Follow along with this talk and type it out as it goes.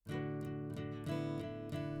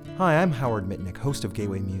Hi, I'm Howard Mitnick, host of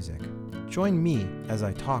Gateway Music. Join me as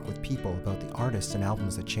I talk with people about the artists and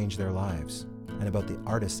albums that changed their lives, and about the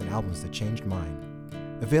artists and albums that changed mine.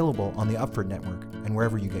 Available on the Upford Network and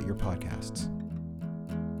wherever you get your podcasts.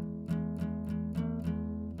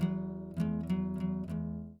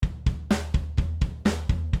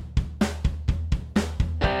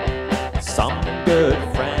 Some good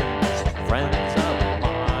friends of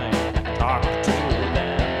mine, talk to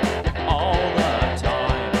them all the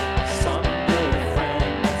time. Some good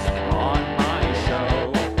friends on my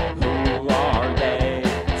show, who are they?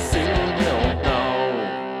 Soon you'll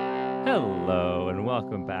know. Hello and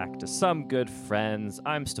welcome back to Some Good Friends.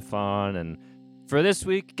 I'm Stefan, and for this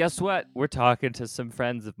week, guess what? We're talking to some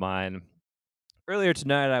friends of mine. Earlier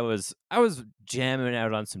tonight, I was jamming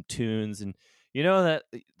out on some tunes, and you know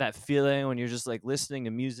that feeling when you're just like listening to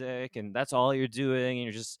music, and that's all you're doing,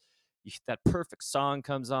 and that perfect song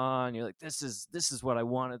comes on. You're like, this is what I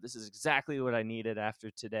wanted. This is exactly what I needed after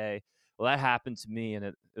today. Well, that happened to me, and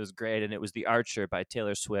it was great. And it was The Archer by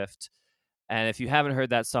Taylor Swift. And if you haven't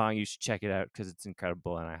heard that song, you should check it out because it's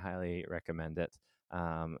incredible, and I highly recommend it.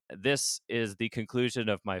 This is the conclusion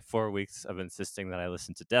of my 4 weeks of insisting that I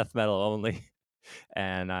listen to death metal only.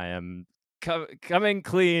 And I am coming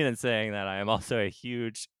clean and saying that I am also a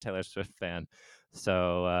huge Taylor Swift fan.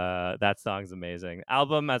 So that song's amazing.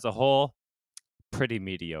 Album as a whole, pretty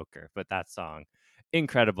mediocre, but that song,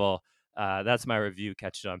 incredible. That's my review.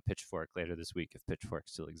 Catch it on Pitchfork later this week if Pitchfork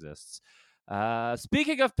still exists.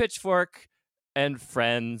 Speaking of Pitchfork and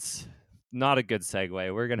friends, not a good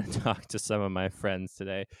segue. We're going to talk to some of my friends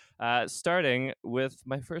today, starting with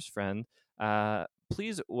my first friend.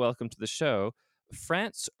 Please welcome to the show,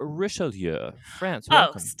 France Richelieu. France, Oh,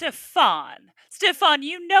 welcome. Stefan. Stefan,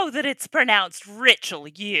 you know that it's pronounced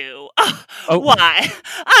Richelieu. Oh. Why?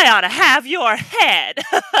 I ought to have your head.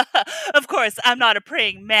 Of course, I'm not a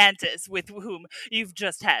praying mantis with whom you've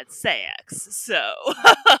just had sex, so.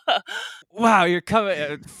 Wow, you're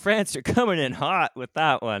coming, France, you're coming in hot with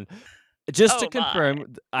that one. Just to Oh, my.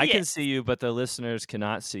 confirm, I can Yes. see you, but the listeners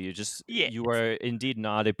cannot see you. Yes. You are indeed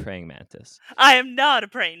not a praying mantis. I am not a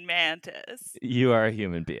praying mantis. You are a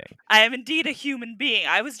human being. I am indeed a human being.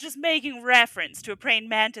 I was just making reference to a praying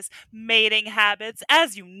mantis mating habits.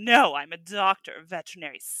 As you know, I'm a doctor of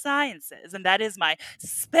veterinary sciences, and that is my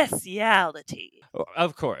speciality.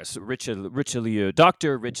 Of course, Richelieu,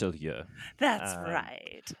 Dr. Richelieu. That's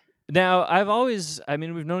right. Now,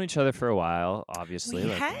 we've known each other for a while, obviously,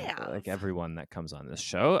 We like have. everyone that comes on this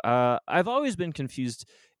show. I've always been confused.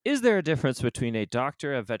 Is there a difference between a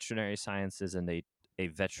doctor of veterinary sciences and a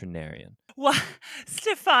veterinarian? Well,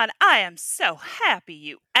 Stefan, I am so happy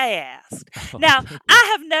you asked. Oh, Now, thank you. I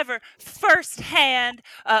have never firsthand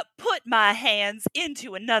put my hands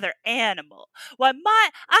into another animal. Why,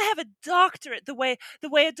 I have a doctorate the way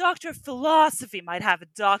a doctor of philosophy might have a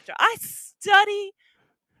doctor. I study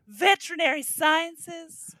veterinary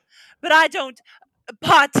sciences, but I don't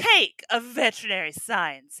partake of veterinary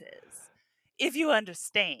sciences, if you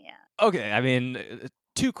understand. Okay,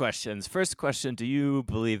 two questions. First question, do you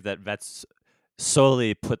believe that vets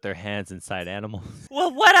solely put their hands inside animals?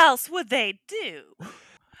 Well, what else would they do?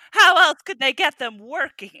 How else could they get them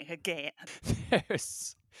working again?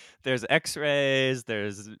 There's x-rays,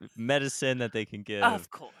 there's medicine that they can give Of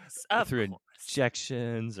course, of through course.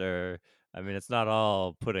 injections, or it's not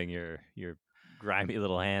all putting your grimy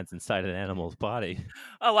little hands inside an animal's body.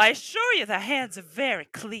 Oh, I assure you the hands are very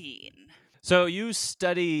clean. So you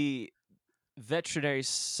study veterinary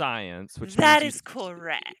science, which That means is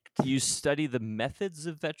correct. you study the methods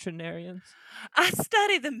of veterinarians? I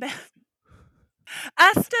study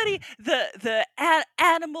I study the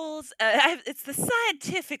animals. It's the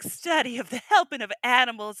scientific study of the helping of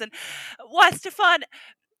animals. And why, Stefan,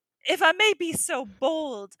 if I may be so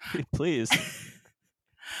bold, Please.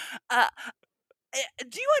 uh,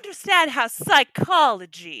 do you understand how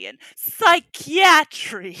psychology and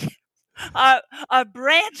psychiatry are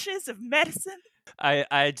branches of medicine?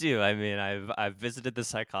 I do. I've visited the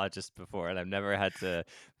psychologist before, and I've never had to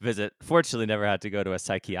visit. Fortunately, never had to go to a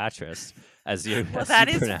psychiatrist, as you Well, as that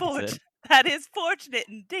you is pronounce it. that is fortunate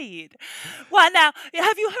indeed. Why now,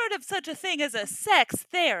 have you heard of such a thing as a sex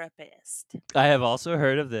therapist? I have also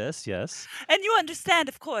heard of this. Yes. And you understand,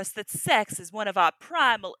 of course, that sex is one of our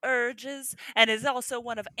primal urges and is also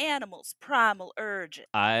one of animals' primal urges.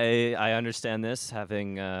 I understand this.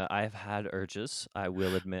 I've had urges, I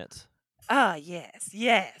will admit. Ah, yes,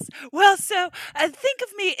 yes. Well, so think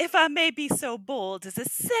of me, if I may be so bold, as a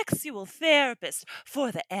sexual therapist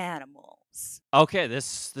for the animals. Okay,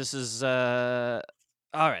 this is all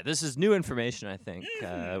right. This is new information, I think.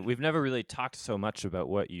 Mhm. We've never really talked so much about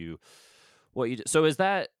what you do. So is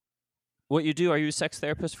that what you do? Are you a sex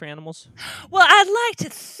therapist for animals? Well, I'd like to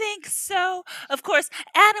think so. Of course,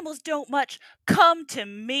 animals don't much come to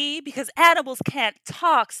me because animals can't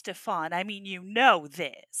talk, Stefan. I mean, you know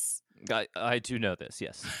this. I do know this,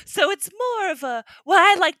 yes. So it's more of a, well,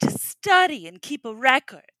 I like to study and keep a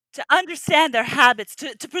record, to understand their habits,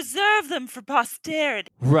 to preserve them for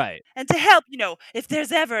posterity, Right. and to help, if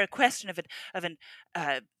there's ever a question of an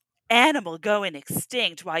animal going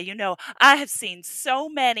extinct. Why, I have seen so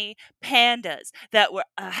many pandas that were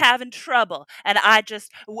having trouble, and I just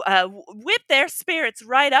whipped their spirits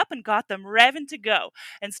right up and got them revving to go.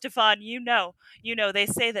 And Stefan, they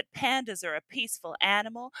say that pandas are a peaceful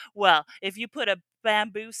animal. Well, if you put a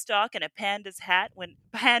bamboo stalk in a panda's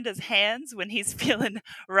hands when he's feeling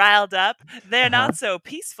riled up, they're Uh-huh. not so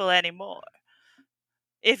peaceful anymore.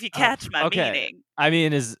 If you Oh, catch my okay. meaning. I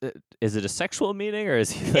mean, is it a sexual meaning or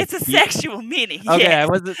is he like It's a beat- sexual meaning, Okay, yes. I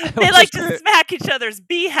wasn't They like to smack each other's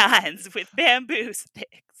behinds with bamboo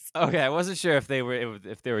sticks. Okay, I wasn't sure if they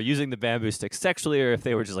were using the bamboo sticks sexually or if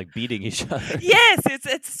they were just like beating each other. Yes,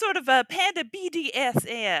 it's sort of a panda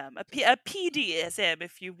BDSM, a PDSM,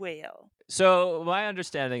 if you will. So my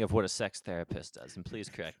understanding of what a sex therapist does, and please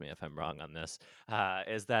correct me if I'm wrong on this,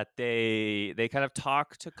 is that they kind of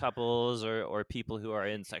talk to couples or people who are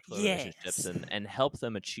in sexual relationships Yes. and help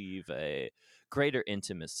them achieve a greater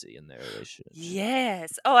intimacy in their relationships.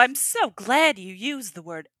 Yes. Oh, I'm so glad you used the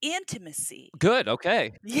word intimacy. Good.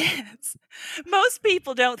 Okay. Yes. Most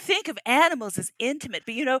people don't think of animals as intimate,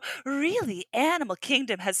 but really, Animal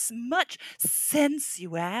Kingdom has much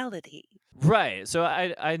sensuality. Right. So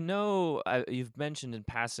I know you've mentioned in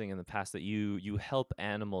passing in the past that you help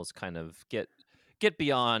animals kind of get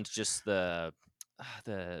beyond just the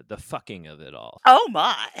fucking of it all. Oh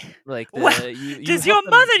my. Like Well, you does help your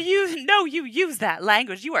them- mother you use that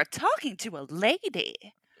language? You are talking to a lady.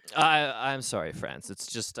 I'm sorry, France.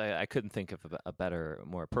 It's just I couldn't think of a better,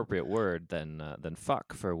 more appropriate word than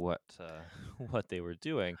fuck for what they were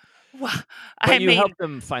doing. Well, But I you mean, help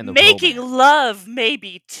them find the making romance. love may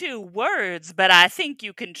be 2 words, but I think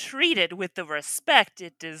you can treat it with the respect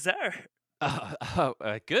it deserves.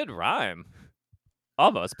 A good rhyme,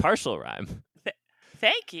 almost partial rhyme.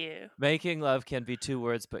 Thank you. Making love can be 2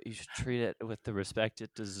 words, but you should treat it with the respect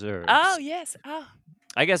it deserves. Oh, yes. Oh.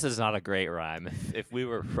 I guess it's not a great rhyme. If we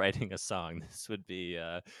were writing a song, this would be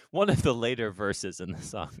one of the later verses in the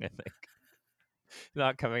song, I think.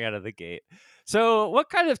 Not coming out of the gate. So, what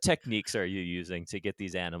kind of techniques are you using to get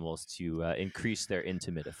these animals to increase their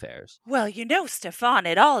intimate affairs? Well, Stefan,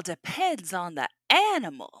 it all depends on the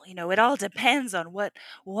animal. It all depends on what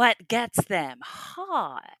gets them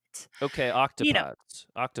hot. Okay, You know,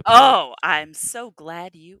 octopods. Oh, I'm so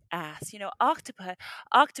glad you asked. Octopodes,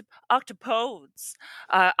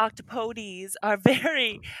 octopodes are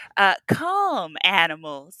very calm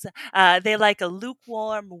animals. They like a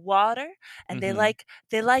lukewarm water, and Mhm.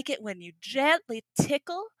 they like it when you gently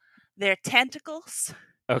tickle their tentacles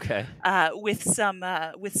Okay. with some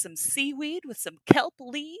seaweed, with some kelp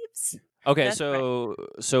leaves. Okay, That's right.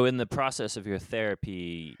 so in the process of your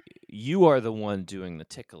therapy, you are the one doing the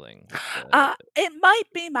tickling. with the- It might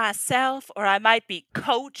be myself, or I might be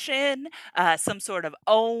coaching some sort of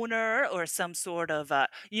owner or some sort of,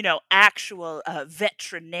 actual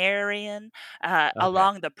veterinarian Okay.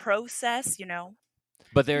 along the process.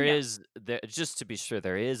 But there No. is just to be sure,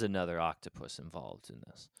 there is another octopus involved in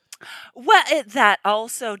this. Well, that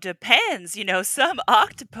also depends. Some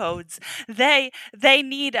octopodes they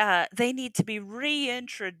need to be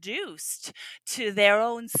reintroduced to their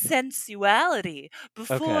own sensuality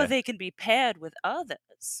before Okay. they can be paired with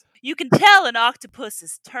others. You can tell an octopus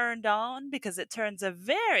is turned on because it turns a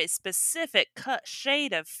very specific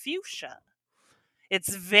shade of fuchsia.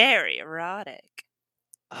 It's very erotic.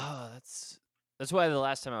 Oh, that's why the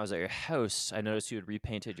last time I was at your house, I noticed you had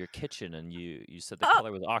repainted your kitchen, and you said the Oh.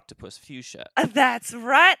 color was octopus fuchsia. That's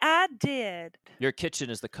right, I did. Your kitchen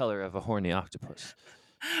is the color of a horny octopus.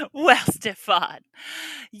 Well, Stefan,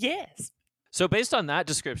 yes. So based on that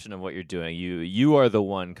description of what you're doing, you are the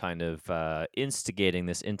one kind of instigating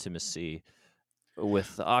this intimacy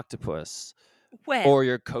with the octopus, Well, or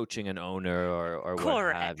you're coaching an owner or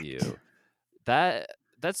what have correct. you. That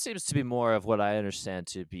seems to be more of what I understand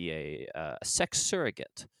to be a sex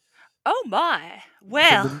surrogate Oh my.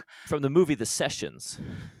 Well, from the movie The Sessions.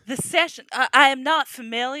 The session. I am not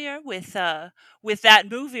familiar with that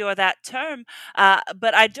movie or that term,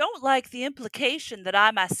 but I don't like the implication that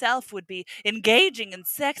I myself would be engaging in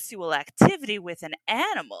sexual activity with an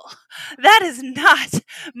animal. That is not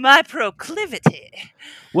my proclivity.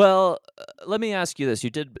 Well, let me ask you this: you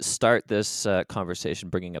did start this conversation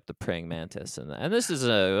bringing up the praying mantis, and this is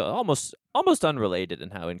almost unrelated in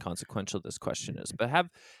how inconsequential this question is. But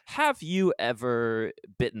have you ever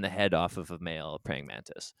bitten the head off of a male praying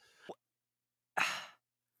mantis?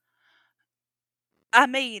 I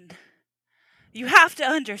mean, you have to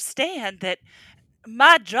understand that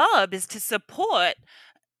my job is to support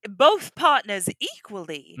both partners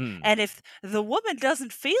equally. Mm. And if the woman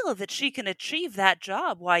doesn't feel that she can achieve that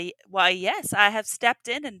job, why yes, I have stepped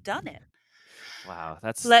in and done it. Wow,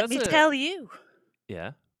 that's Let that's me a tell you.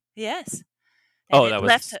 yeah. Yes. And Oh, it that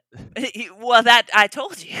left was her. Well, that I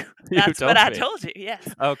told you. you That's what told I me. told you.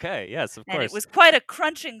 Yes. Okay, yes, of And it course. was quite a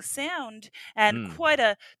crunching sound and Mm. quite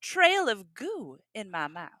a trail of goo in my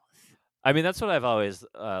mouth. I mean, that's what I've always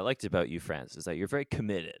liked about you, France, is that you're very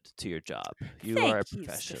committed to your job. You are a Thank you,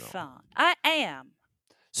 professional. Stefan. I am.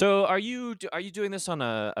 So, are you doing this on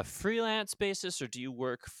a freelance basis, or do you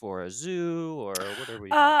work for a zoo, or what are we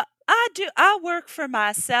talking? I do. I work for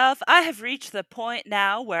myself. I have reached the point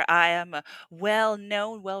now where I am a well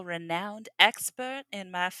known, well renowned expert in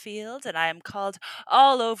my field, and I am called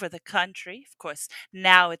all over the country. Of course,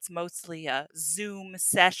 now it's mostly Zoom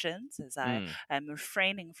sessions as I Mm. am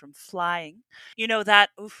refraining from flying. You know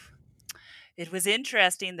that, oof, it was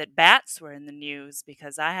interesting that bats were in the news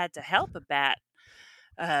because I had to help a bat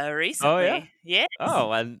Oh yeah. recently. Yes.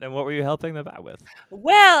 Oh, and what were you helping them out with?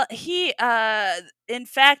 Well, he, in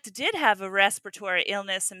fact, did have a respiratory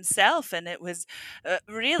illness himself, and it was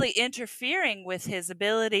really interfering with his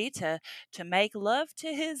ability to make love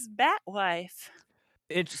to his bat wife.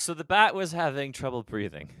 So the bat was having trouble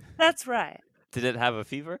breathing. That's right. Did it have a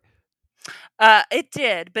fever? It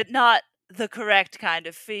did, but not the correct kind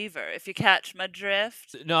of fever, if you catch my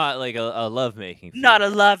drift. Not like a love-making Not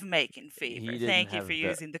fever. a love-making fever. He didn't Thank you for have the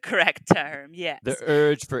using the correct term. the Yes.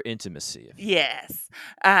 urge for intimacy. Yes.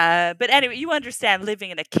 But anyway, you understand living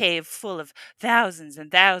in a cave full of thousands and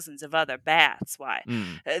thousands of other bats, why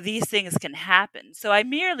Mm. these things can happen. So I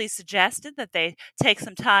merely suggested that they take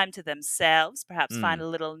some time to themselves, perhaps find Mm. a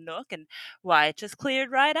little nook, and why it just cleared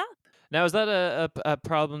right up. Now, is that a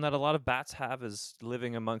problem that a lot of bats have? Is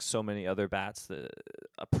living amongst so many other bats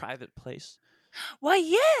a private place? Why,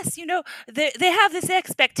 yes, they have this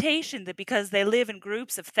expectation that because they live in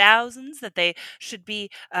groups of thousands, that they should be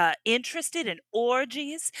interested in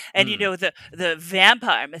orgies, and Mm. the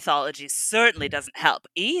vampire mythology certainly doesn't help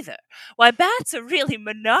either. Why, bats are really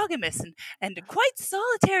monogamous and quite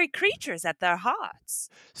solitary creatures at their hearts.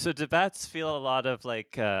 So do bats feel a lot of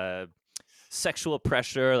like sexual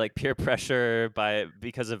pressure, like peer pressure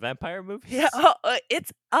because of vampire Yeah, movies?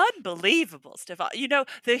 it's unbelievable, Stefan.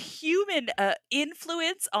 The human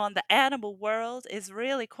influence on the animal world is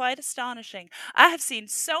really quite astonishing. I have seen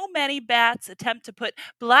so many bats attempt to put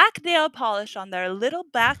black nail polish on their little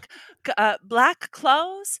black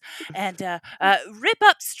clothes and rip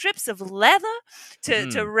up strips of leather to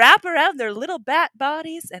Mm. wrap around their little bat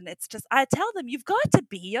bodies. And it's just, I tell them, you've got to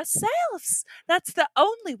be yourselves. That's the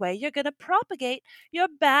only way you're going to propagate your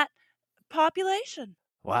bat population.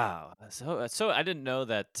 Wow. So I didn't know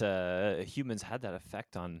that humans had that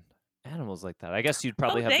effect on animals like that. I guess you'd Oh,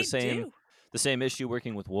 probably have they do. the same issue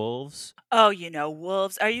working with wolves. Oh,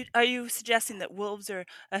 wolves. Are you suggesting that wolves are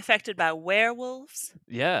affected by werewolves?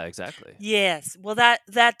 Yeah, exactly. Yes. Well,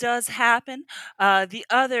 that does happen. The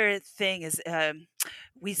other thing is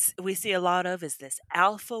we see a lot of is this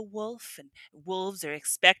alpha wolf, and wolves are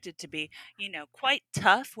expected to be quite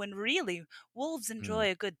tough when really wolves Mm. enjoy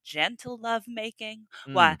a good gentle love making.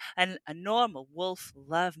 Why, Mm. a normal wolf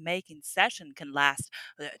love making session can last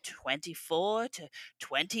 24 to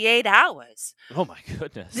 28 hours. Oh my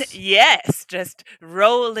goodness. Yes, just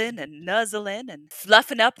rolling and nuzzling and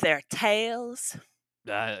fluffing up their tails.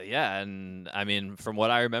 Yeah, and I mean, from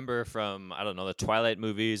what I remember from I don't know the Twilight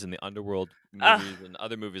movies and the Underworld Ah, movies and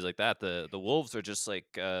other movies like that, the wolves are just like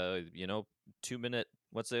 2 minute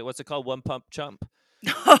what's it called 1 pump chump.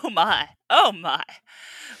 oh my, oh my.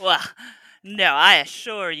 Well, no, I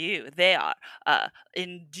assure you, they are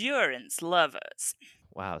endurance lovers.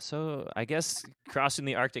 Wow, so I guess crossing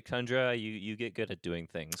the Arctic tundra, you get good at doing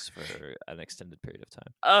things for an extended period of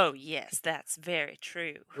time. Oh, yes, that's very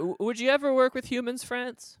true. Would you ever work with humans,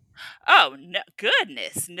 France? Oh, no,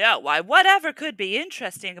 goodness, no. Why, whatever could be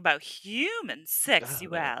interesting about human Oh,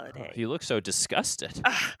 sexuality? you look so disgusted.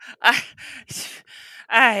 Ah, I,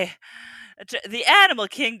 I, The animal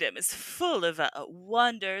kingdom is full of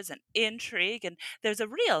wonders and intrigue, and there's a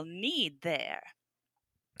real need there.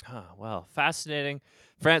 Well, fascinating.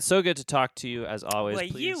 France, so good to talk to you as always. Well,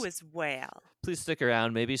 you Please, as well. please stick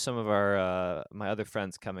around. Maybe some of our my other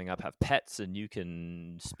friends coming up have pets, and you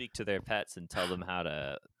can speak to their pets and tell them how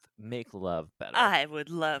to make love better. I would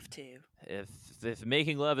love to. If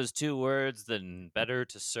making love is 2 words, then better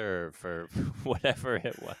to serve for whatever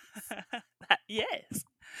it was. Yes.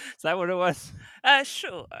 Is that what it was?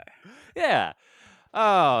 Sure. Yeah.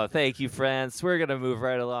 Oh, thank you, France. We're gonna move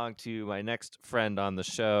right along to my next friend on the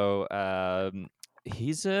show.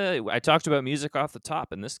 I talked about music off the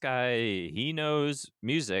top, and this guy, he knows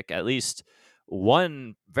music, at least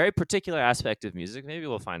one very particular aspect of music. Maybe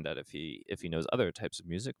we'll find out if he knows other types of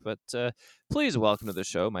music. But please welcome to the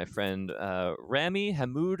show my friend Rami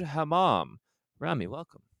Hamoud Hammam. Rami,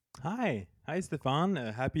 welcome. Hi, Stefan.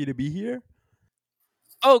 Happy to be here.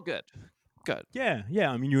 Oh, good. Yeah.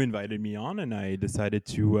 I mean, you invited me on, and I decided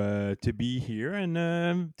to be here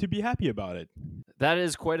and to be happy about it. That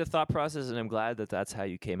is quite a thought process, and I'm glad that that's how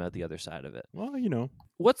you came out the other side of it. Well,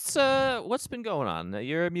 What's been going on?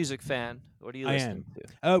 You're a music fan. What are you I listening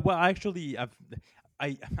am. to? Well, actually,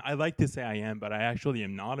 I like to say I am, but I actually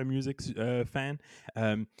am not a music fan.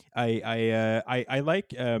 I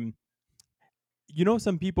like.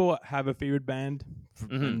 Some people have a favorite band,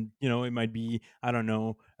 Mhm. and it might be, I don't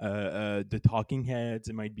know, the Talking Heads.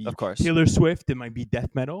 It might be Of course. Taylor Swift. It might be death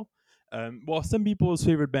metal. Well, some people's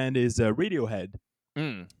favorite band is Radiohead.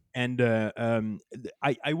 Mm. And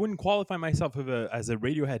I wouldn't qualify myself as a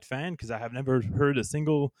Radiohead fan because I have never heard a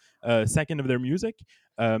single second of their music.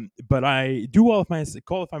 But I do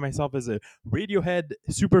qualify myself as a Radiohead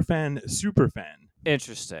super fan.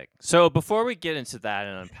 Interesting. So before we get into that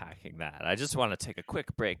and unpacking that, I just want to take a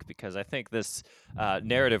quick break because I think this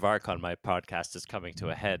narrative arc on my podcast is coming to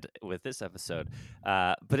a head with this episode.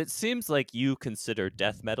 But it seems like you consider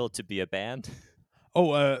death metal to be a band.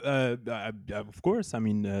 Oh, of course. I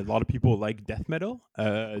mean, a lot of people like death metal.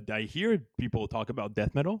 I hear people talk about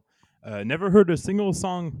death metal. Never heard a single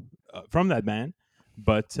song from that band,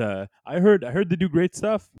 but I heard they do great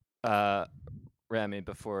stuff. Rami,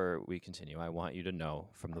 before we continue, I want you to know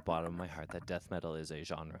from the bottom of my heart that death metal is a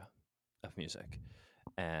genre of music.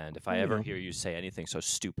 And if I Well, ever hear you say anything so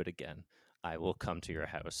stupid again, I will come to your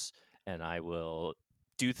house and I will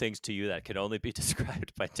do things to you that can only be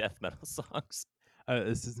described by death metal songs.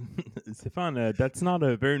 Stefan, that's not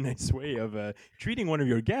a very nice way of treating one of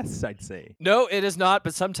your guests, I'd say. No, it is not,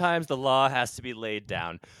 but sometimes the law has to be laid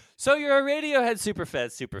down. So you're a Radiohead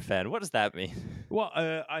superfan. What does that mean? Well,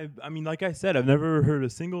 I mean, like I said, I've never heard a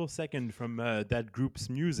single second from that group's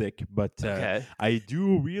music, but Okay. I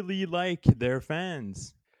do really like their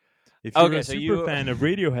fans. If you're Okay, a so super fan of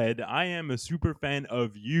Radiohead, I am a super fan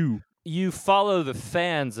of you. You follow the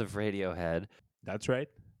fans of Radiohead. That's right.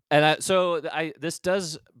 And this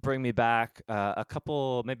does bring me back a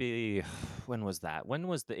couple, maybe, when was that? When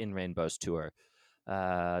was the In Rainbows tour?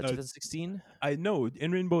 2016? I know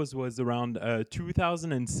In Rainbows was around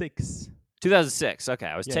 2006. 2006. Okay,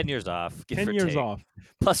 I was Yeah. 10 years off. Give 10 or years take. off.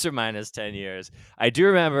 Plus or minus 10 years. I do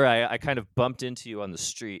remember I kind of bumped into you on the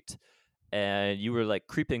street and you were like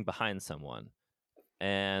creeping behind someone.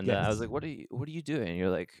 And I was Yes. like, what are you doing? And you're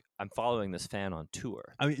like, I'm following this fan on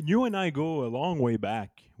tour. I mean, you and I go a long way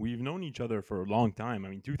back. We've known each other for a long time. I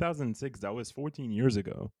mean, 2006, that was 14 years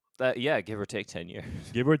ago. Yeah, give or take 10 years.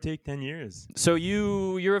 Give or take 10 years. So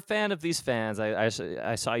you're a fan of these fans. I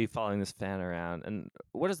saw you following this fan around. And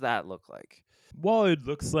what does that look like? Well, it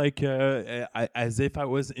looks like as if I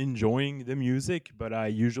was enjoying the music, but I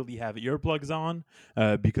usually have earplugs on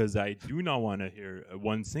because I do not want to hear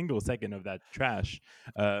one single second of that trash.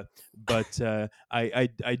 But I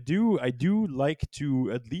do like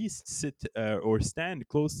to at least sit or stand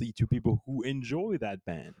closely to people who enjoy that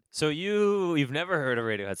band. So you've never heard a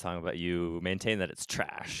Radiohead song, but you maintain that it's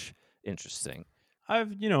trash. Interesting.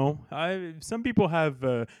 Some people have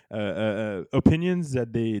opinions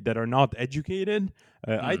that are not educated.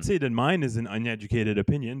 I'd say that mine is an uneducated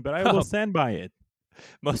opinion, but I Oh. will stand by it.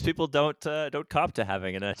 Most people don't cop to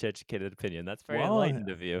having an uneducated opinion. That's very Well, enlightened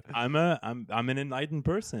of you. I'm an enlightened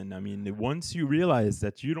person. I mean, once you realize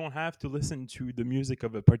that you don't have to listen to the music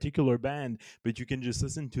of a particular band, but you can just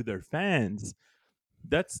listen to their fans,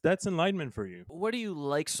 that's enlightenment for you. What do you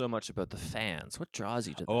like so much about the fans? What draws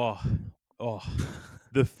you to them? Oh,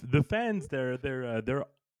 the fans, they're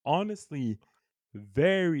honestly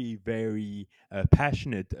very, very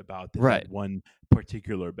passionate about Right. one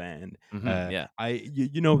particular band. Yeah. Do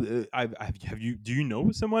you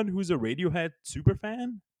know someone who's a Radiohead super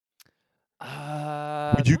fan?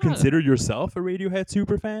 Would you They're not. consider yourself a Radiohead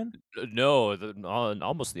super fan? No,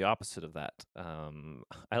 almost the opposite of that.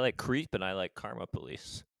 I like Creep and I like Karma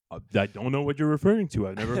Police. I don't know what you're referring to.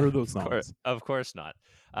 I've never heard those songs. Of course not.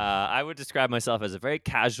 I would describe myself as a very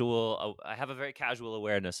casual. I have a very casual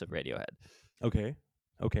awareness of Radiohead. Okay.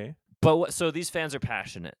 But so these fans are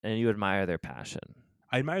passionate, and you admire their passion.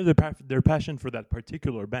 I admire their passion for that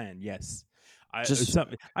particular band. Yes.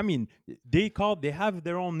 I mean, they have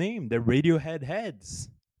their own name. They're Radiohead heads.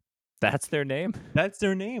 That's their name. That's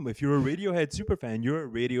their name. If you're a Radiohead superfan, you're a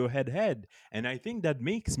Radiohead head, and I think that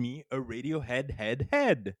makes me a Radiohead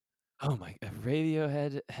head. Oh my!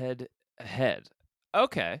 Radiohead head.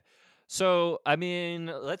 Okay, so I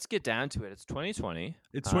mean, let's get down to it. It's 2020.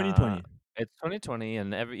 It's 2020. It's 2020,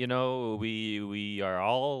 and we are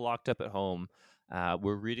all locked up at home.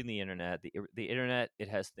 We're reading the internet. The internet, it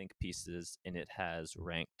has think pieces and it has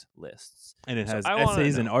ranked lists. And it So has I wanna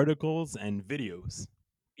essays and know- articles and videos.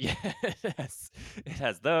 Yes, it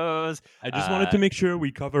has those. I just wanted to make sure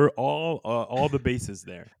we cover all the bases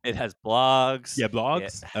there. It has blogs. Yeah,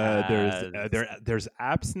 blogs. It There's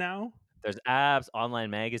apps now. There's apps,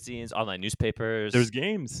 online magazines, online newspapers. There's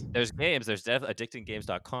games. There's games. There's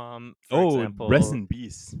addictinggames.com, for example. Rest in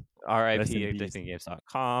peace. RIP rest in peace.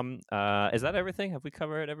 addictinggames.com. Is that everything? Have we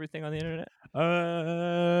covered everything on the internet?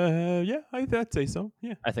 Yeah, I'd say so.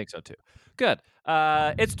 Yeah. I think so too. Good.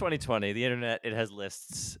 It's 2020. The internet, it has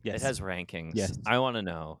lists. Yes. It has rankings. Yes. I want to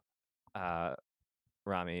know,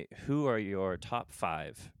 Rami, who are your top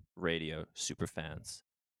 5 radio superfans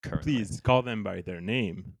currently? Please call them by their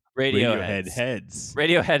name. Radiohead heads.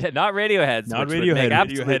 Radiohead, not Radioheads. Not which would make Radiohead.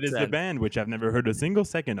 absolute Radiohead is the sense. band, which I've never heard a single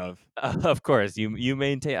second of. Of course, you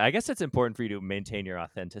maintain. I guess it's important for you to maintain your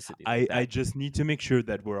authenticity. like I that. just need to make sure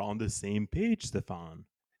that we're on the same page, Stefan.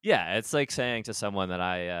 Yeah, it's like saying to someone that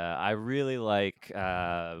I really like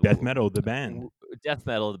Death Metal, the band, Death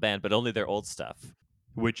Metal, the band, but only their old stuff.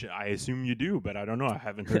 which I assume you do, but I don't know. I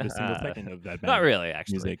haven't heard a single second of that band. Not really,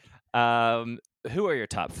 actually. Music. Who are your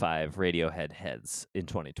top 5 Radiohead heads in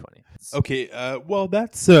 2020? Okay, well,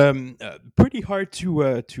 that's pretty hard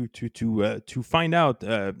to find out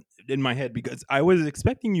in my head, because I was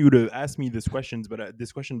expecting you to ask me this question,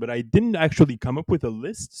 but I didn't actually come up with a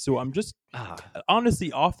list. So I'm just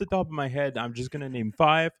honestly off the top of my head, I'm just gonna name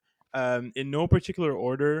 5 in no particular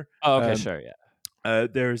order. Oh, okay, sure, yeah.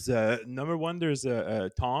 There's number 1. There's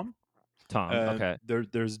Tom. Tom. Okay.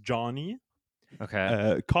 There's Johnny.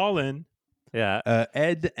 Okay. Colin. Yeah.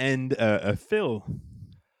 Ed and Phil,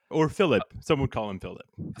 or Philip. Some would call him Philip.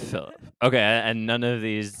 Philip. Okay, and none of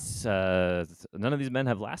these men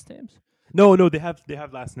have last names? No, they have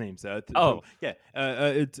last names. Oh. Yeah.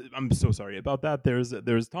 I'm so sorry about that.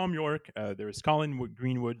 There's Tom York. There's Colin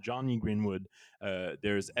Greenwood, Johnny Greenwood.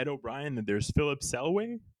 There's Ed O'Brien, and there's Philip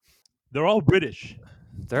Selway. They're all British.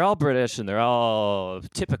 They're all British, and they're all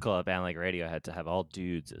typical of a band like Radiohead to have all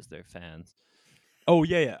dudes as their fans. Oh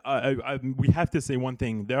yeah. We have to say one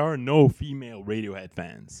thing. There are no female Radiohead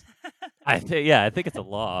fans. I think it's a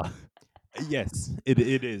law. Yes, it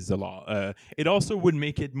is a law. It also would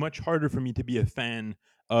make it much harder for me to be a fan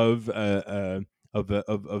of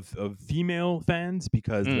female fans,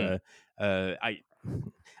 because I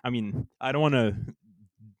mean, I don't want to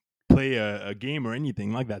play a game or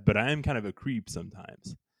anything like that, but I am kind of a creep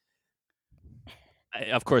sometimes.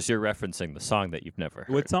 Of course, you're referencing the song that you've never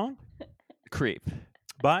heard. What song? Creep.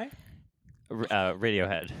 By?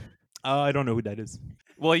 Radiohead. I don't know who that is.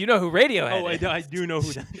 Well, you know who Radiohead Oh, is. I do know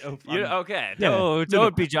who that is. Okay. Yeah. No, No,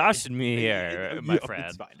 don't be joshing me here, my It's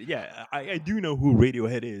friend. fine. Yeah, I do know who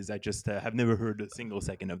Radiohead is. I just have never heard a single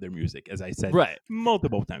second of their music, as I said Right.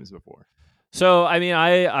 multiple times before. So, I mean,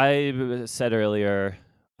 I said earlier,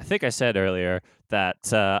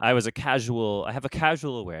 that I have a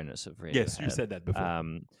casual awareness of Radiohead. Yes, you said that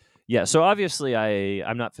before. Yeah, so obviously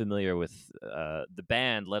I'm not familiar with the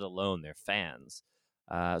band, let alone their fans.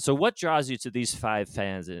 So what draws you to these 5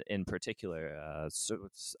 fans in particular? So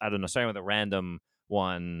I don't know, starting with a random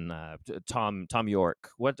one, Tom York.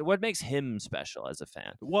 What makes him special as a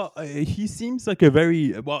fan? Well, he seems like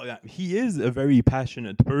he is a very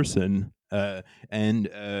passionate person. And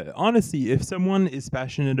honestly, if someone is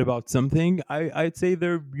passionate about something, I'd say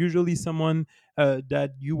they're usually someone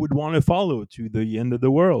that you would want to follow to the end of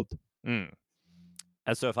the world.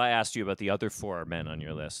 And so if I asked you about the other 4 men on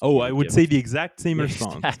your list, Oh, you I would give say the exact same the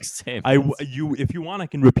response. exact same. If you want, I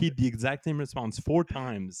can repeat the exact same response 4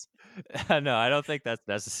 times. No, I don't think that's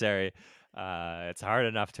necessary. It's hard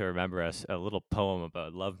enough to remember a little poem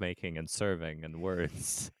about lovemaking and serving and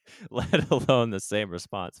words, let alone the same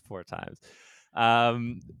response 4 times.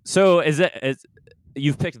 So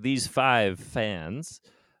you've picked these 5 fans.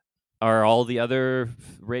 are all the other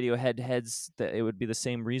Radiohead heads that it would be the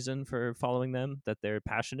same reason for following them, that they're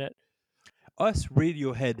passionate? Us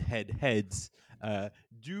Radiohead heads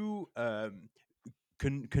do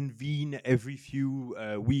convene every few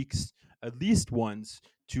weeks, at least once,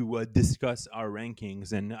 to discuss our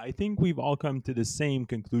rankings, and I think we've all come to the same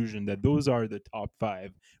conclusion that those are the top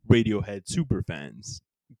 5 Radiohead superfans.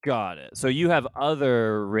 Got it. So you have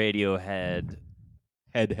other Radiohead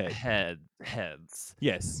Head. heads.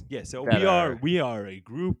 Yes. So That we are a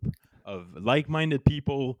group of like-minded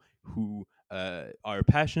people who are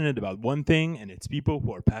passionate about one thing, and it's people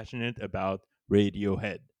who are passionate about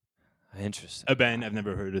Radiohead, Interesting. a band I've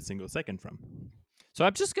never heard a single second from. So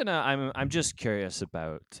I'm just curious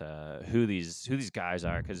about who these guys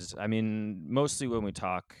are, because I mean, mostly when we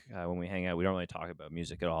talk, when we hang out, we don't really talk about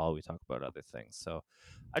music at all. We talk about other things. So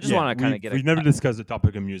I just want to kind of get we've never discussed the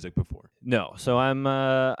topic of music before. no. So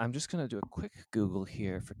I'm just gonna do a quick Google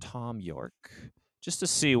here for Tom York, just to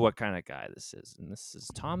see what kind of guy this is. And this is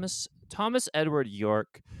Thomas Edward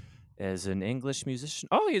York is an English musician.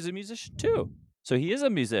 Oh, he's a musician too. So he is a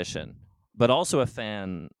musician, but also a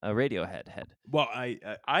Radiohead head. Well, I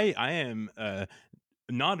am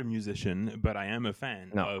not a musician, but I am a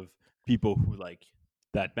fan No. of people who like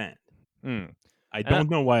that band. Hmm. I don't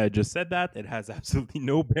know why I just said that. It has absolutely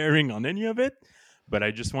no bearing on any of it, but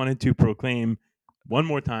I just wanted to proclaim one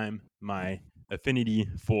more time my affinity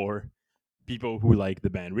for people who like the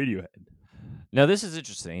band Radiohead. Now this is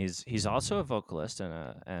interesting. He's also a vocalist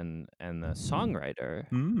and the songwriter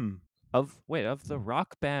of the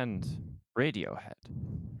rock band Radiohead.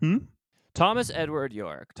 Thomas Edward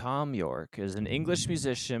York. Tom York is an English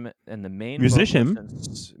musician and the main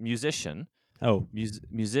musician. Oh,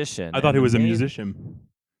 musician. I thought he was a musician.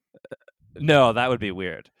 No, that would be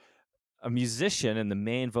weird. A musician and the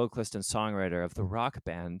main vocalist and songwriter of the rock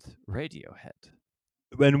band Radiohead.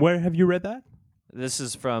 And where have you read that? This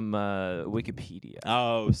is from Wikipedia.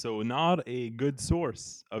 Oh, so not a good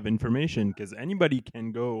source of information, because anybody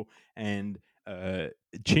can go and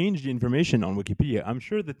change the information on Wikipedia. I'm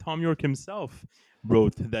sure that Tom York himself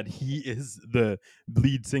wrote that he is the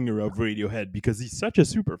lead singer of Radiohead because he's such a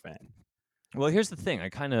super fan. Well, here's the thing. I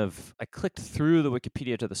clicked through the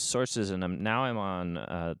Wikipedia to the sources, and I'm on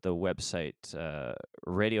the website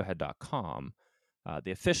Radiohead.com,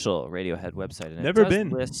 the official Radiohead website. And Never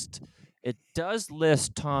been. It does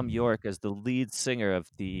list Tom York as the lead singer of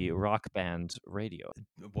the rock band Radiohead.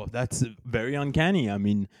 Well, that's very uncanny. I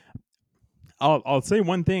mean, I'll say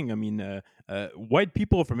one thing. I mean, white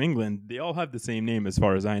people from England, they all have the same name as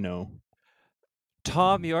far as I know.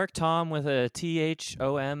 Tom York, Tom with a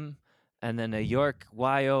THOM. And then a York,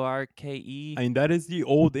 YORKE. I mean, that is the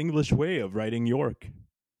old English way of writing York.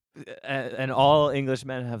 And all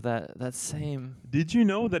Englishmen have that same. Did you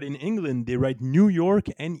know that in England they write New York,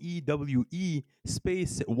 NEWE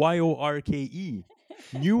space YORKE?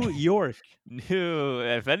 New York. New.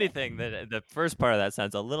 If anything, the first part of that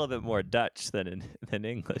sounds a little bit more Dutch than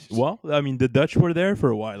English. Well, I mean, the Dutch were there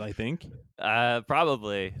for a while, I think.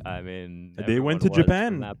 Probably. I mean, they went to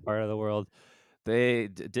Japan. From that part of the world.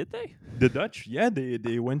 Did they? The Dutch, yeah,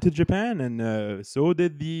 they went to Japan, and so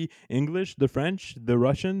did the English, the French, the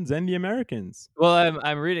Russians, and the Americans. Well,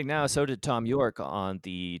 I'm reading now. So did Tom York on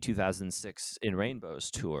the 2006 In Rainbows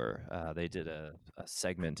tour. They did a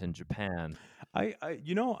segment in Japan.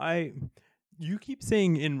 You keep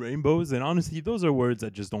saying In Rainbows, and honestly, those are words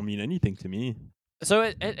that just don't mean anything to me. So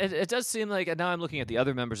it does seem like, and now I'm looking at the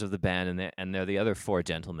other members of the band, and they're the other 4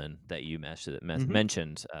 gentlemen that you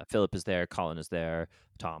mentioned. Philip is there, Colin is there,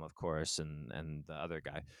 Tom, of course, and the other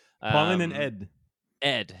guy. Colin and Ed.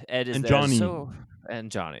 Ed is and there. Johnny.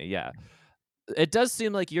 And Johnny, yeah. It does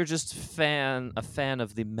seem like you're just a fan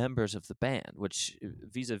of the members of the band, which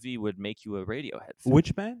vis-a-vis would make you a Radiohead fan.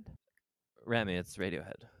 Which band? Rami, it's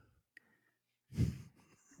Radiohead.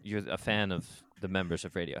 You're a fan of the members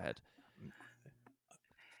of Radiohead.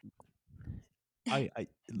 I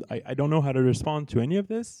don't know how to respond to any of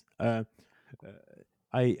this. I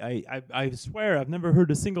swear I've never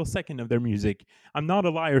heard a single second of their music. I'm not a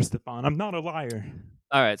liar, Stefan. I'm not a liar.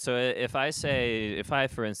 All right. So if I,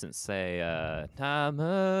 for instance, say, I'm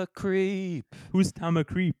a creep. Who's Tom a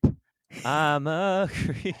creep? I'm a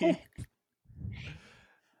creep.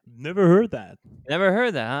 Never heard that. Never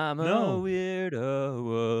heard that. I'm No. a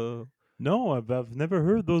weirdo. No, I've never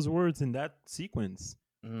heard those words in that sequence.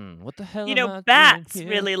 What the hell? You am know, I bats doing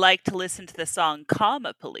here? really like to listen to the song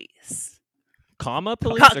 "Comma Police." Comma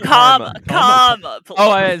police. or Comma Police.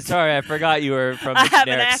 Oh, sorry, I forgot you were from I the have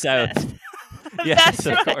an generic accent. South. Yes, That's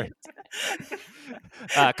of right.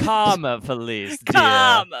 course. Comma police. Dear.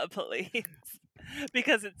 Comma Police.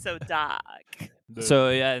 Because it's so dark. So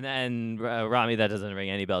yeah, and Rami, that doesn't ring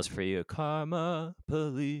any bells for you. Karma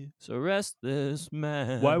police, arrest this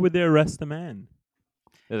man. Why would they arrest a man?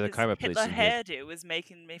 the His karma police? Hitler in here. hairdo was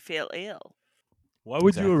making me feel ill. Why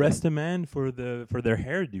would you Exactly. arrest a man for their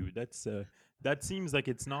hairdo? That seems like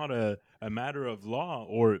it's not a matter of law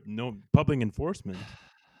or no public enforcement.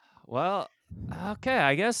 Well, okay.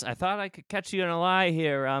 I guess I thought I could catch you in a lie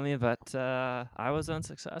here, Rami, but I was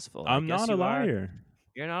unsuccessful. I I'm guess not a you are- liar.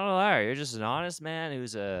 You're not a liar. You're just an honest man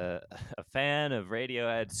who's a fan of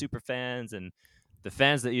Radiohead, super fans, and the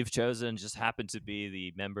fans that you've chosen just happen to be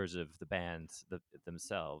the members of the band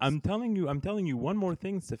themselves. I'm telling you one more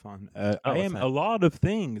thing, Stefan. I what's am that? a lot of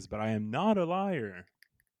things, but I am not a liar.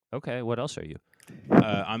 Okay, what else are you?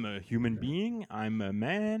 I'm a human being. I'm a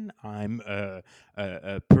man. I'm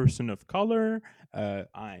a person of color.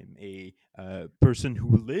 I'm a person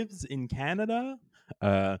who lives in Canada.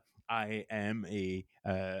 I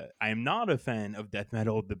am not a fan of death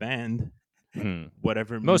metal, the band, Hmm.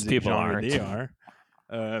 whatever Most music people genre aren't. they are.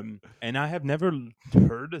 And I have never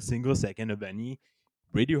heard a single second of any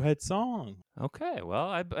Radiohead song. Okay,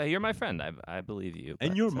 well, you're my friend. I believe you. And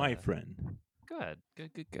but, you're my friend. Good.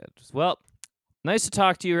 Well, nice to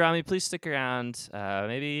talk to you, Rami. Please stick around.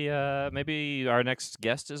 Maybe our next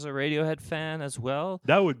guest is a Radiohead fan as well.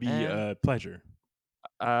 That would be And- a pleasure.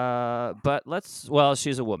 But well,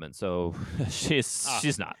 she's a woman, so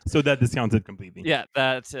she's not. So that discounted completely. Yeah,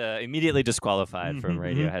 that immediately disqualified from Mhm,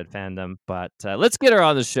 mhm. Radiohead fandom. But let's get her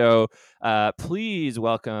on the show. Please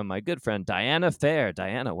welcome my good friend Diana Fair.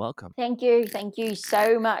 Diana, welcome. Thank you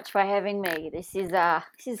so much for having me. This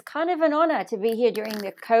is kind of an honor to be here during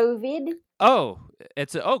the COVID. Oh,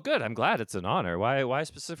 good. I'm glad it's an honor. Why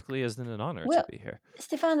specifically is it an honor Well- to be here?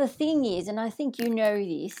 Stefan, the thing is, and I think you know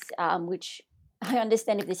this, which I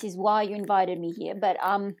understand if this is why you invited me here, but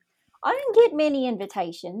I don't get many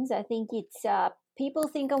invitations. I think it's people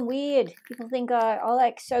think I'm weird. People think I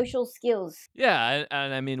lack social skills. Yeah,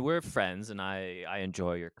 and I mean we're friends, and I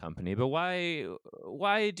enjoy your company. But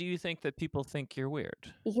why do you think that people think you're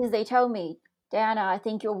weird? Because they tell me, Diana, I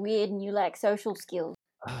think you're weird and you lack social skills.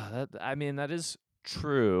 That is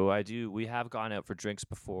true. We have gone out for drinks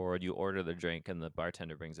before, and you order the drink, and the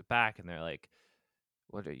bartender brings it back, and they're like,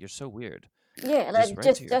 you're so weird. Yeah, Just like right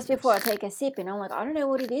just to your just before I face. take a sip, and I'm like, I don't know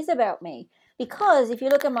what it is about me. Because if you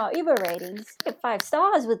look at my Uber ratings, I get 5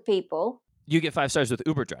 stars with people. You get 5 stars with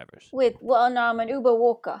Uber drivers. No, I'm an Uber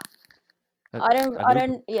walker. Uh, I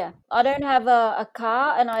don't have a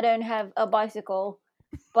car and I don't have a bicycle,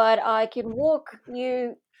 but I can walk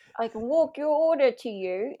your order to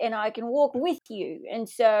you and I can walk with you. And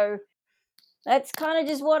so that's kind of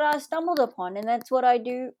just what I stumbled upon, and that's what I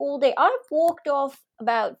do all day. I've walked off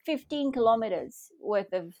about 15 kilometers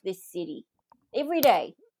worth of this city every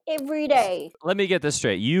day. Let me get this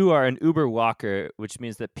straight. You are an Uber walker, which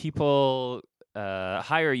means that people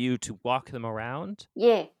hire you to walk them around.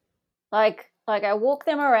 Yeah. Like I walk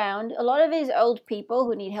them around. A lot of it is old people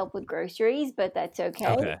who need help with groceries, but that's okay.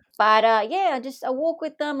 Okay. But I walk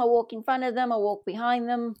with them. I walk in front of them. I walk behind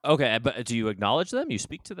them. Okay, but do you acknowledge them? You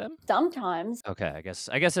speak to them? Sometimes. Okay, I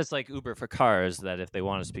guess it's like Uber for cars, that if they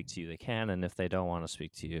want to speak to you, they can, and if they don't want to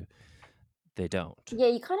speak to you, they don't. Yeah,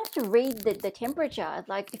 you kind of have to read the temperature.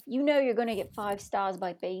 Like if you know you're going to get 5 stars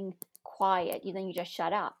by being quiet, then you just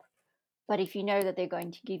shut up. But if you know that they're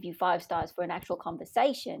going to give you 5 stars for an actual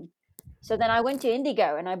conversation. So then I went to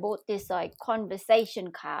Indigo and I bought this like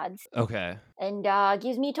conversation cards, Okay. and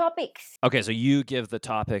gives me topics. Okay, so you give the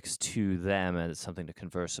topics to them and it's something to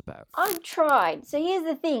converse about. I've tried. So here's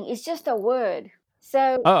the thing, it's just a word.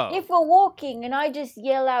 So Oh. if we're walking and I just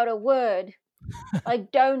yell out a word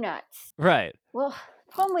like donuts. Right. Well,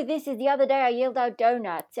 the problem with this is the other day I yelled out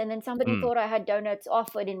donuts and then somebody Hmm. thought I had donuts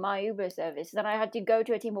offered in my Uber service. Then I had to go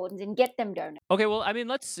to a Tim Hortons and get them donuts. Okay, well, I mean,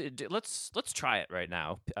 let's try it right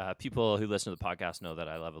now. People who listen to the podcast know that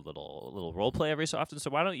I love a little role play every so often.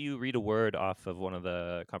 So why don't you read a word off of one of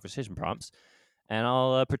the conversation prompts, and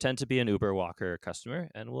I'll pretend to be an Uber walker customer,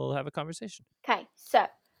 and we'll have a conversation. Okay, so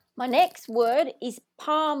my next word is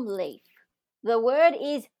palm leaf. The word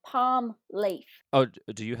is palm leaf. Oh,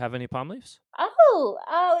 do you have any palm leaves? Oh,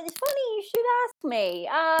 it's funny you should ask me.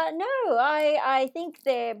 No, I think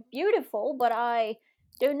they're beautiful, but I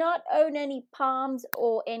do not own any palms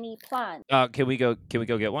or any plants. Can we go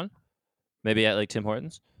get one? Maybe at like Tim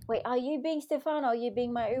Hortons. Wait, are you being Stefan or are you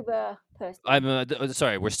being my Uber person? I'm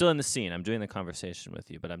sorry. We're still in the scene. I'm doing the conversation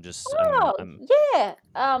with you, but I'm just. Oh, I'm...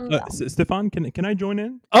 yeah. Stefan, can I join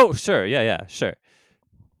in? Oh, sure. Yeah, sure.